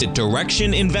direction. Visit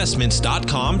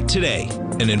directioninvestments.com today.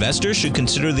 An investor should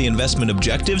consider the investment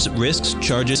objectives, risks,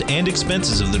 charges, and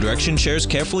expenses of the Direction shares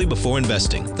carefully before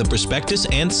investing. The prospectus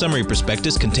and summary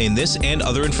prospectus contain this and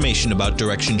other information about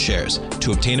Direction shares.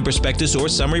 To obtain a prospectus or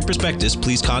summary prospectus,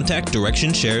 please contact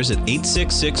Direction shares at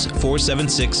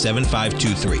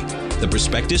 866-476-7523. The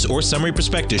prospectus or summary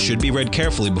prospectus should be read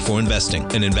carefully before investing.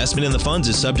 An investment in the funds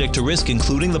is subject to risk,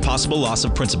 including the possible loss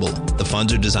of principal. The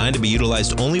funds are designed to be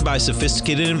utilized only by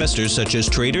sophisticated investors such as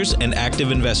traders and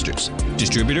active investors.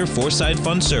 Distributor Foreside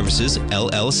Fund Services,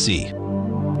 LLC.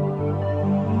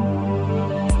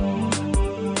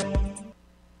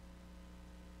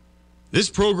 This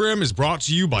program is brought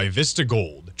to you by Vista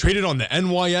Gold, traded on the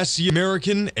NYSE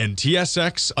American and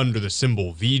TSX under the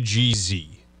symbol VGZ.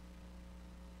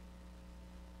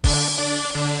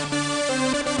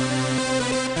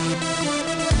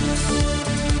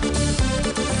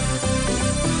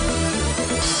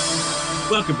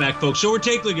 Welcome back, folks. So we're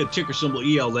taking a look at ticker symbol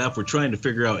ELF. We're trying to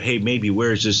figure out, hey, maybe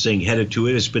where is this thing headed to?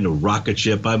 It has been a rocket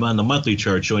ship. I'm on the monthly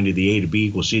chart showing you the A to B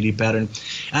equals CD pattern.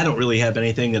 I don't really have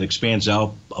anything that expands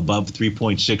out above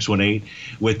 3.618.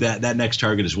 With that next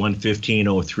target is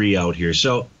 115.03 out here.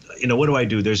 So, what do I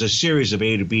do? There's a series of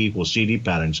A to B equals CD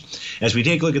patterns. As we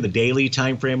take a look at the daily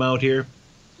time frame out here,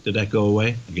 did that go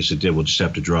away? I guess it did. We'll just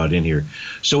have to draw it in here.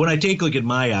 So when I take a look at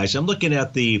my eyes, I'm looking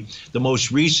at the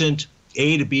most recent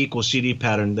A to B equals CD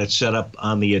pattern that's set up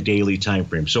on the daily time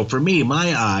frame. So for me,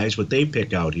 my eyes, what they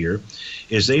pick out here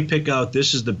is they pick out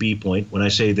this is the B point. When I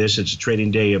say this, it's a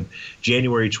trading day of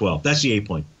January 12th. That's the A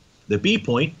point. The B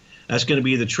point, that's going to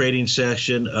be the trading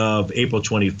session of April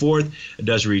 24th. It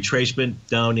does a retracement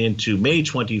down into May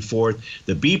 24th.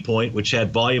 The B point, which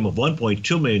had volume of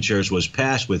 1.2 million shares, was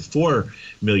passed with 4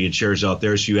 million shares out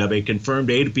there. So you have a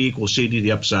confirmed A to B equals C to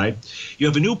the upside. You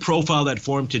have a new profile that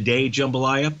formed today,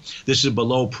 Jambalaya. This is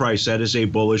below price. That is a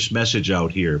bullish message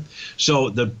out here. So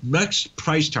the next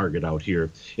price target out here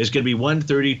is going to be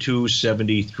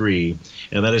 132.73,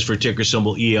 and that is for ticker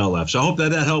symbol ELF. So I hope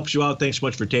that helps you out. Thanks so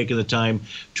much for taking the time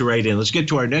to write in. Let's get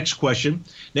to our next question.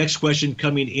 Next question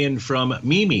coming in from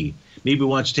Mimi. Mimi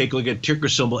wants to take a look at ticker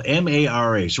symbol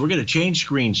MARA. So we're going to change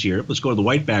screens here. Let's go to the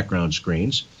white background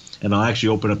screens, and I'll actually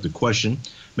open up the question,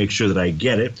 make sure that I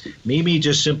get it. Mimi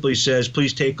just simply says,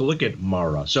 please take a look at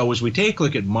MARA. So as we take a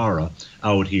look at MARA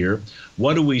out here,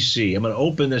 what do we see? I'm going to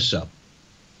open this up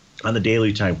on the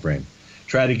daily time frame.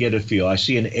 Try to get a feel. I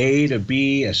see an A to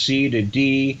B, a C to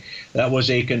D. That was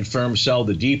a confirmed sell.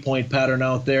 The D point pattern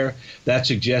out there, that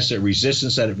suggests that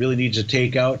resistance that it really needs to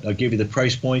take out, I'll give you the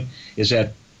price point, is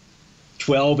at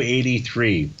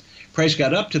 1283. Price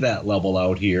got up to that level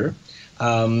out here,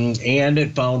 and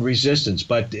it found resistance.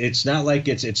 But it's not like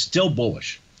it's still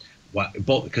bullish.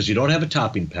 Because you don't have a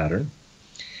topping pattern,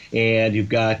 and you've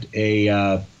got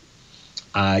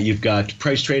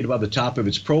price trade above the top of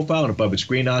its profile and above its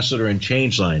green oscillator and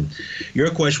change line. Your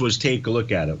question was take a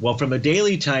look at it. Well, from a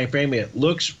daily time frame, it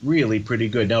looks really pretty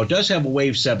good. Now, it does have a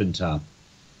wave 7 top.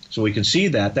 So we can see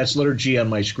that. That's letter G on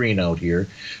my screen out here.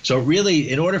 So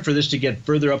really, in order for this to get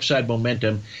further upside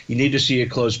momentum, you need to see it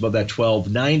close above that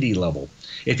 1290 level.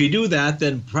 If you do that,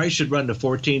 then price should run to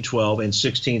 1412 and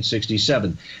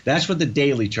 1667. That's what the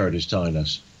daily chart is telling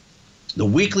us. The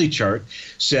weekly chart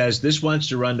says this wants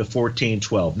to run to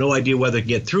 1412. No idea whether it can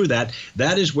get through that.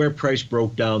 That is where price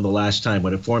broke down the last time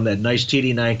when it formed that nice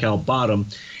TD9 count bottom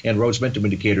and Rhodes momentum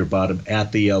indicator bottom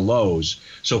at the lows.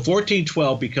 So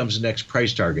 1412 becomes the next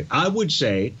price target. I would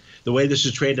say the way this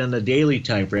is traded on the daily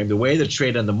time frame, the way that it's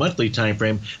traded on the monthly time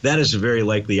frame, that is a very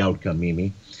likely outcome,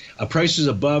 Mimi. Price is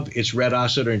above its red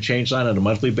oscillator and change line on a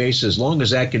monthly basis. As long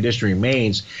as that condition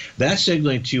remains, that's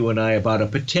signaling to you and I about a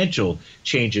potential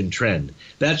change in trend.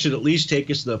 That should at least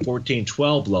take us to the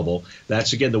 1412 level.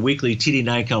 That's, again, the weekly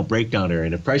TD9 count breakdown area.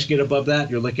 And if price get above that,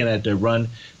 you're looking at a run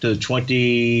to the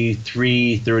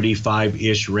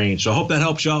 2335-ish range. So I hope that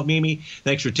helps you out, Mimi.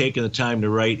 Thanks for taking the time to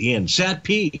write in. Sat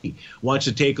P wants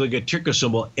to take a look at ticker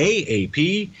symbol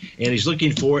AAP, and he's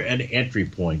looking for an entry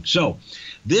point. So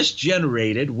this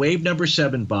generated wave number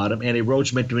 7 bottom and a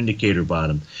Rhodes momentum indicator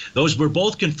bottom. Those were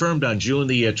both confirmed on June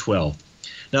the 12th.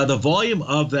 Now, the volume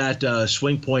of that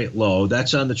swing point low,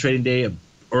 that's on the trading day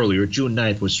earlier, June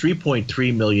 9th, was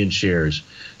 3.3 million shares.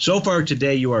 So far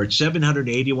today, you are at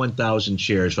 781,000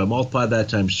 shares. If I multiply that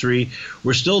times 3,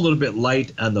 we're still a little bit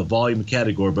light on the volume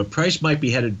category, but price might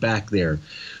be headed back there.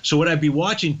 So what I'd be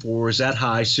watching for is that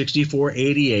high,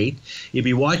 64.88. You'd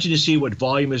be watching to see what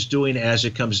volume is doing as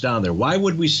it comes down there. Why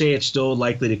would we say it's still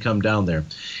likely to come down there?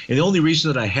 And the only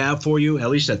reason that I have for you,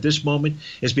 at least at this moment,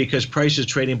 is because price is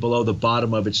trading below the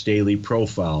bottom of its daily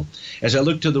profile. As I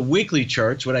look to the weekly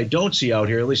charts, what I don't see out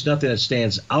here, at least nothing that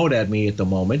stands out at me at the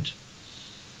moment,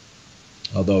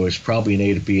 although it's probably an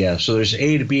A to BF. So there's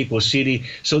A to B equals CD.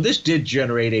 So this did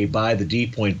generate a buy the D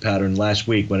point pattern last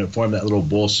week when it formed that little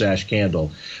bull sash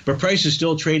candle. But price is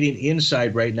still trading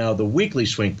inside right now the weekly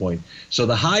swing point. So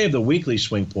the high of the weekly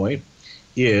swing point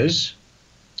is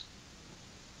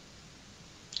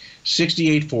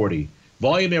 68.40.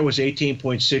 Volume there was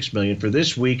 18.6 million. For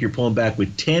this week, you're pulling back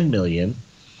with 10 million.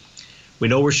 We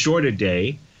know we're short a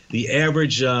day. The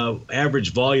average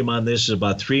volume on this is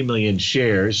about 3 million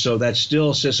shares, so that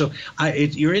still says so.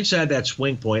 You're inside that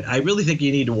swing point. I really think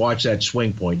you need to watch that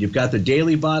swing point. You've got the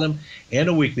daily bottom and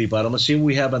a weekly bottom. Let's see what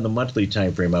we have on the monthly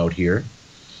time frame out here.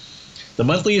 The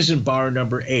monthly is in bar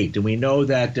number 8, and we know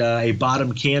that a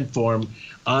bottom can form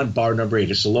on bar number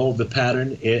 8. It's the low of the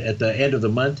pattern at the end of the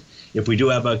month. If we do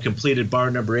have a completed bar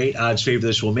number 8, odds favor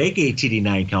this will make a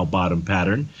TD9 count bottom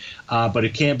pattern, but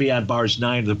it can be on bars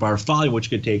 9 to the bar following, which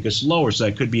could take us lower, so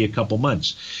that could be a couple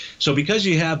months. So because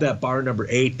you have that bar number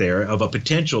 8 there of a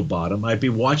potential bottom, I'd be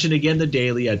watching again the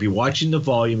daily. I'd be watching the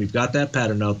volume. You've got that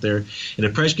pattern out there, and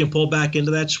if price can pull back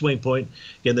into that swing point,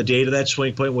 again, the date of that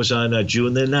swing point was on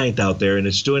June the 9th out there, and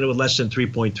it's doing it with less than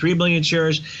 3.3 million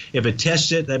shares. If it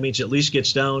tests it, that means it at least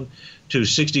gets down to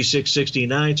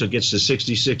 66.69, so it gets to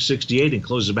 66.68 and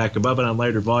closes back above it on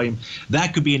lighter volume.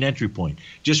 That could be an entry point.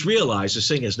 Just realize this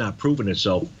thing has not proven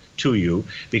itself to you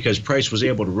because price was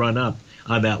able to run up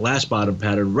on that last bottom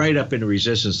pattern right up into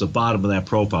resistance, the bottom of that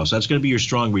profile. So that's going to be your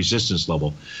strong resistance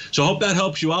level. So I hope that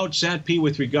helps you out, Sat P,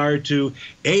 with regard to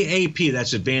AAP,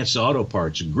 that's Advanced Auto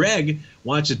Parts. Greg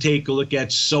wants to take a look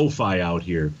at SoFi out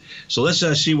here. So let's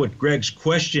see what Greg's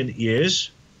question is.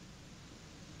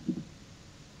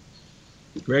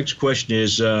 Greg's question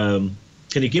is,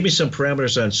 can you give me some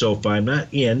parameters on SoFi? I'm not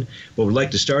in, but would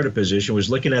like to start a position. Was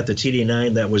looking at the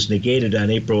TD9 that was negated on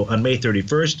May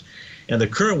 31st, and the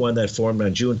current one that formed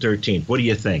on June 13th. What do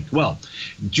you think? Well,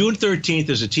 June 13th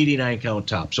is a TD9 count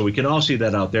top, so we can all see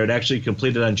that out there. It actually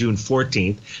completed on June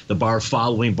 14th, the bar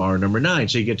following bar number 9,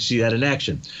 so you get to see that in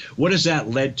action. What has that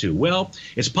led to? Well,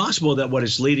 it's possible that what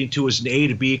it's leading to is an A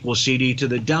to B equals CD to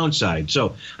the downside.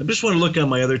 So I just want to look on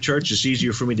my other charts. It's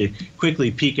easier for me to quickly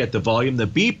peek at the volume. The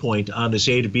B point on this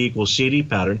A to B equals CD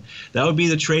pattern, that would be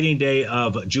the trading day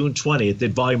of June 20th, the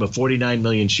volume of 49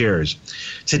 million shares.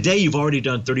 Today, you've already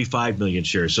done 35 million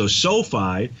shares. So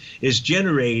SoFi is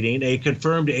generating a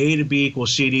confirmed A to B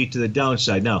equals CD to the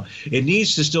downside. Now, it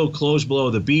needs to still close below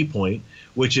the B point,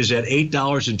 which is at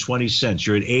 $8.20.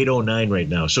 You're at $8.09 right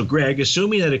now. So, Greg,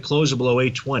 assuming that it closes below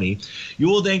 $8.20, you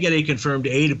will then get a confirmed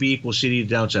A to B equals CD to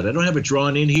the downside. I don't have it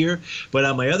drawn in here, but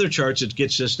on my other charts, it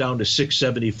gets us down to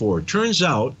 674. Turns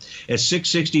out at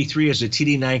 663 is a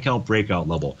TD9 count breakout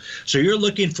level. So you're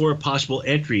looking for a possible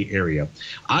entry area.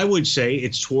 I would say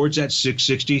it's towards that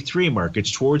 663 mark.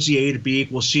 It's towards the A to B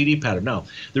equals CD pattern. Now,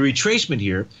 the retracement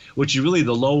here, which is really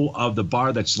the low of the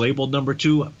bar that's labeled number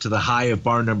 2 to the high of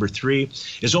bar number 3,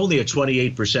 is only a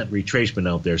 28% retracement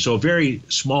out there. So a very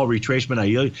small retracement.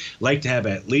 I like to have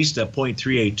at least a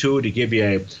 0.382 to give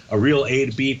you a real A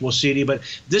to B equals CD. But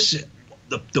this,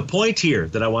 the point here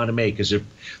that I want to make is if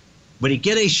when you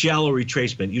get a shallow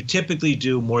retracement, you typically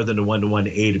do more than a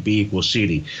 1-to-1 A to B equals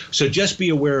CD. So just be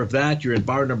aware of that. You're in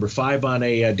bar number 5 on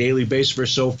a daily basis for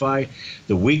SoFi.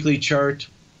 The weekly chart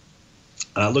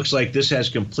looks like this has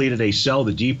completed a sell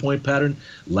the D point pattern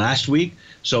last week.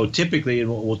 So typically,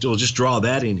 and we'll just draw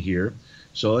that in here.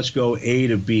 So let's go A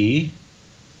to B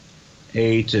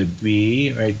right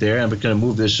there. I'm going to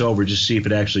move this over just to see if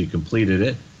it actually completed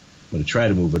it. I'm going to try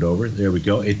to move it over. There we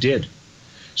go. It did.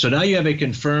 So now you have a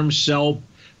confirmed sell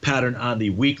pattern on the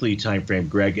weekly time frame,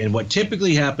 Greg. And what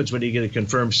typically happens when you get a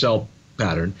confirmed sell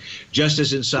pattern, just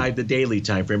as inside the daily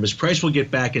time frame, is price will get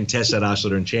back and test that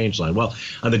oscillator and change line. Well,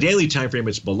 on the daily time frame,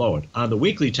 it's below it. On the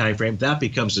weekly time frame, that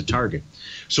becomes the target.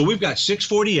 So we've got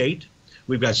 648.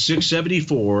 We've got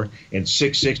 674 and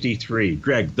 663.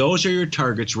 Greg, those are your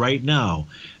targets right now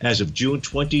as of June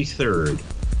 23rd.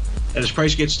 And as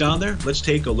price gets down there, let's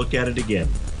take a look at it again.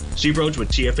 Steve Rhodes with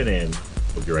TFNN.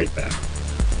 We'll be right back.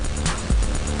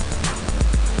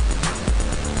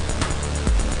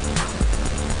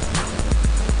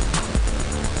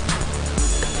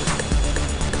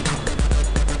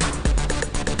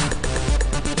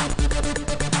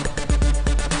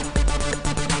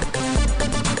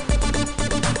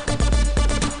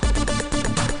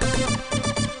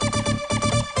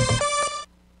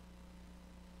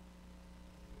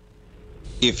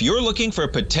 If you're looking for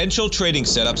potential trading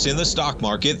setups in the stock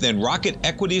market, then Rocket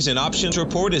Equities and Options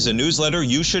Report is a newsletter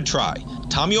you should try.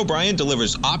 Tommy O'Brien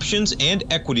delivers options and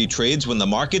equity trades when the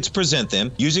markets present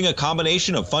them, using a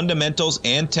combination of fundamentals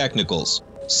and technicals.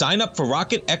 Sign up for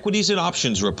Rocket Equities and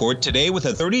Options Report today with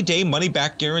a 30-day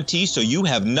money-back guarantee, so you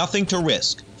have nothing to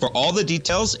risk. For all the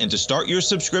details and to start your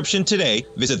subscription today,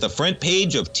 visit the front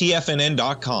page of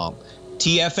TFNN.com.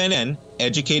 TFNN,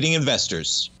 educating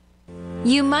investors.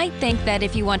 You might think that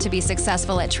if you want to be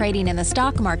successful at trading in the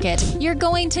stock market, you're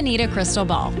going to need a crystal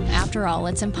ball. After all,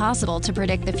 it's impossible to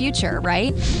predict the future,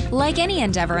 right? Like any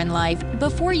endeavor in life,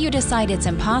 before you decide it's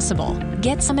impossible,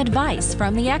 get some advice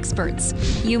from the experts.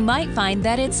 You might find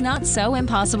that it's not so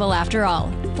impossible after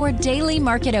all. For daily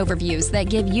market overviews that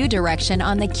give you direction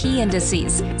on the key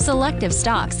indices, selective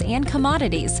stocks, and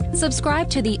commodities, subscribe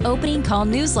to the Opening Call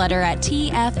newsletter at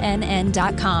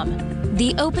TFNN.com.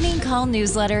 The Opening Call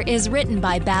newsletter is written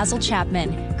by Basil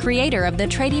Chapman, creator of the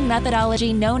trading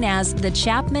methodology known as the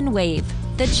Chapman Wave.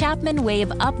 The Chapman Wave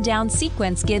up-down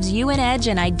sequence gives you an edge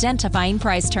in identifying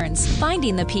price turns,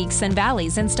 finding the peaks and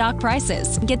valleys in stock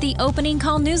prices. Get the Opening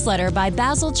Call newsletter by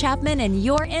Basil Chapman in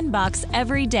your inbox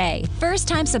every day.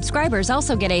 First-time subscribers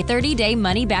also get a 30-day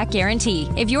money-back guarantee.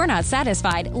 If you're not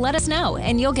satisfied, let us know,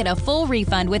 and you'll get a full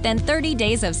refund within 30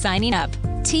 days of signing up.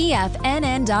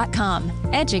 TFNN.com,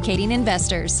 educating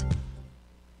investors.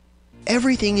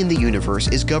 Everything in the universe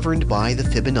is governed by the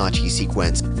Fibonacci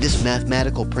sequence. This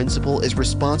mathematical principle is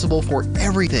responsible for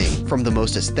everything from the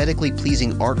most aesthetically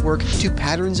pleasing artwork to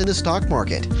patterns in the stock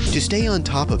market. To stay on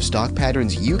top of stock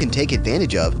patterns you can take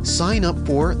advantage of, sign up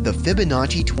for the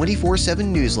Fibonacci 24/7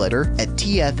 newsletter at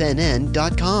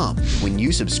TFNN.com. When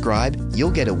you subscribe,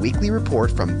 you'll get a weekly report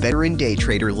from veteran day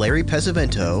trader Larry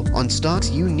Pesavento on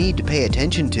stocks you need to pay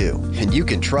attention to. And you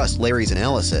can trust Larry's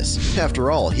analysis.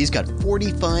 After all, he's got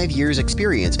 45 years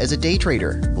experience as a day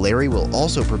trader. Larry will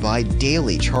also provide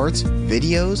daily charts,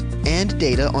 videos, and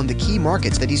data on the key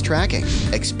markets that he's tracking.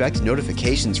 Expect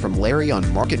notifications from Larry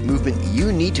on market movement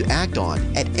you need to act on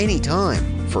at any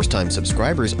time. First-time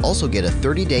subscribers also get a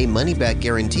 30-day money-back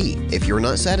guarantee. If you're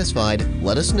not satisfied,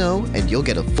 let us know and you'll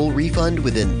get a full refund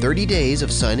within 30 days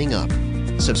of signing up.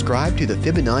 Subscribe to the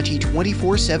Fibonacci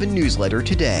 24/7 newsletter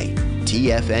today.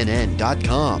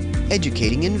 TFNN.com,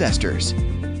 educating investors.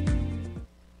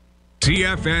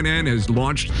 TFNN has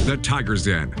launched the Tiger's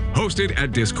Den, hosted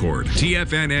at Discord.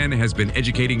 TFNN has been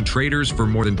educating traders for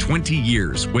more than 20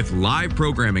 years with live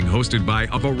programming hosted by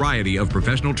a variety of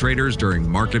professional traders during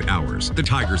market hours. The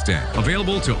Tiger's Den,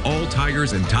 available to all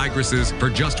tigers and tigresses for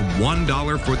just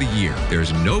 $1 for the year.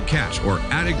 There's no catch or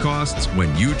added costs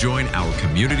when you join our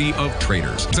community of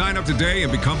traders. Sign up today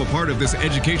and become a part of this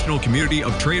educational community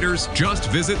of traders. Just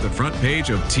visit the front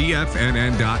page of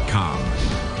TFNN.com.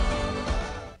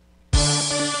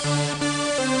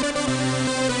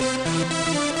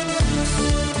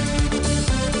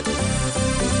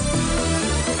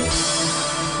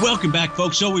 Welcome back,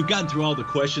 folks. So we've gotten through all the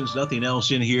questions, nothing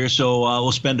else in here. So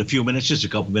we'll spend a few minutes, just a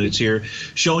couple minutes here,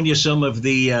 showing you some of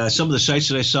the sites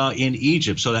that I saw in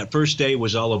Egypt. So that first day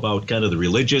was all about kind of the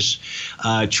religious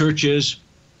churches,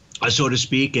 so to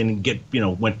speak, and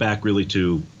went back really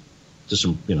to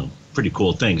some pretty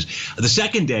cool things. The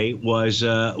second day was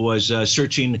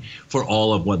searching for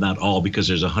all of, well, not all, because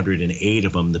there's 108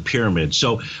 of them, the pyramids.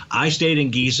 So I stayed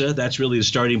in Giza. That's really the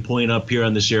starting point up here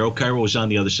on this arrow. Cairo was on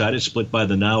the other side. It's split by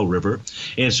the Nile River.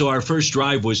 And so our first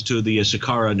drive was to the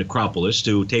Saqqara necropolis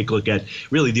to take a look at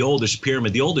really the oldest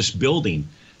pyramid, the oldest building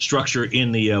structure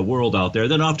in the world out there.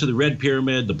 Then off to the Red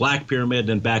Pyramid, the Black Pyramid,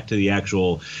 and back to the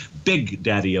actual big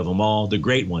daddy of them all, the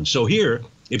Great One. So here,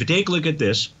 if you take a look at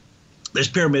this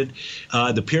pyramid,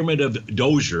 the Pyramid of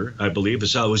Djoser, I believe,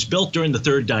 was built during the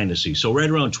Third Dynasty, so right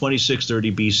around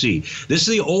 2630 BC. This is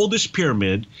the oldest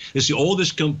pyramid. This is the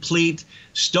oldest complete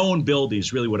stone building,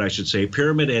 is really what I should say,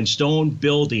 pyramid and stone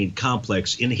building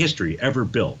complex in history ever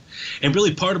built. And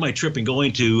really part of my trip in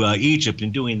going to Egypt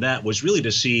and doing that was really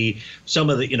to see some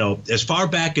of the, as far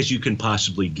back as you can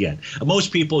possibly get.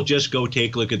 Most people just go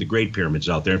take a look at the Great Pyramids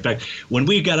out there. In fact, when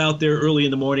we got out there early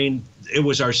in the morning, it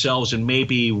was ourselves and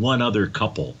maybe one other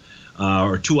couple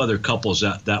or two other couples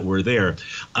that were there.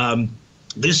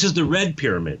 This is the Red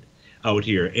Pyramid out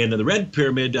here. And the Red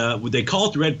Pyramid, they call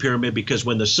it the Red Pyramid because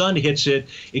when the sun hits it,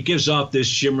 it gives off this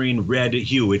shimmering red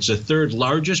hue. It's the third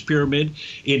largest pyramid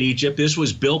in Egypt. This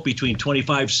was built between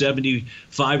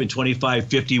 2575 and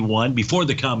 2551 before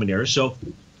the Common Era. So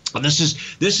this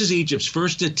is Egypt's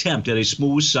first attempt at a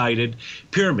smooth-sided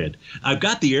pyramid. I've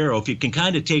got the arrow. If you can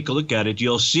kind of take a look at it,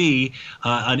 you'll see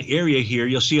an area here.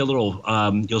 You'll see a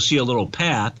little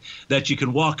path that you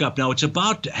can walk up. Now it's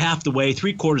about half the way,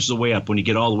 3/4 of the way up when you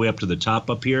get all the way up to the top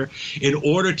up here. In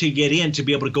order to get in, to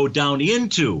be able to go down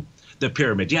into the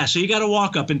pyramid. Yeah, so you got to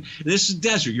walk up, and this is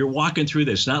desert. You're walking through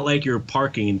this, not like you're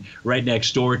parking right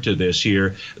next door to this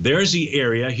here. There's the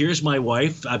area. Here's my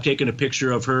wife. I've taken a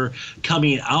picture of her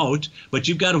coming out, but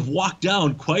you've got to walk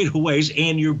down quite a ways,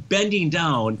 and you're bending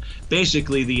down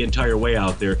basically the entire way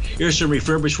out there. Here's some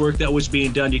refurbished work that was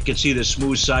being done. You can see the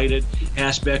smooth-sided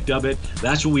aspect of it.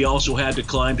 That's what we also had to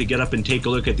climb to get up and take a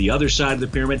look at the other side of the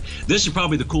pyramid. This is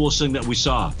probably the coolest thing that we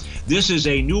saw. This is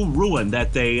a new ruin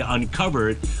that they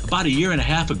uncovered about a year and a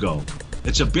half ago.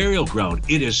 It's a burial ground.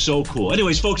 It is so cool.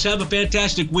 Anyways, folks, have a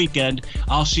fantastic weekend.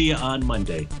 I'll see you on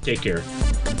Monday. Take care.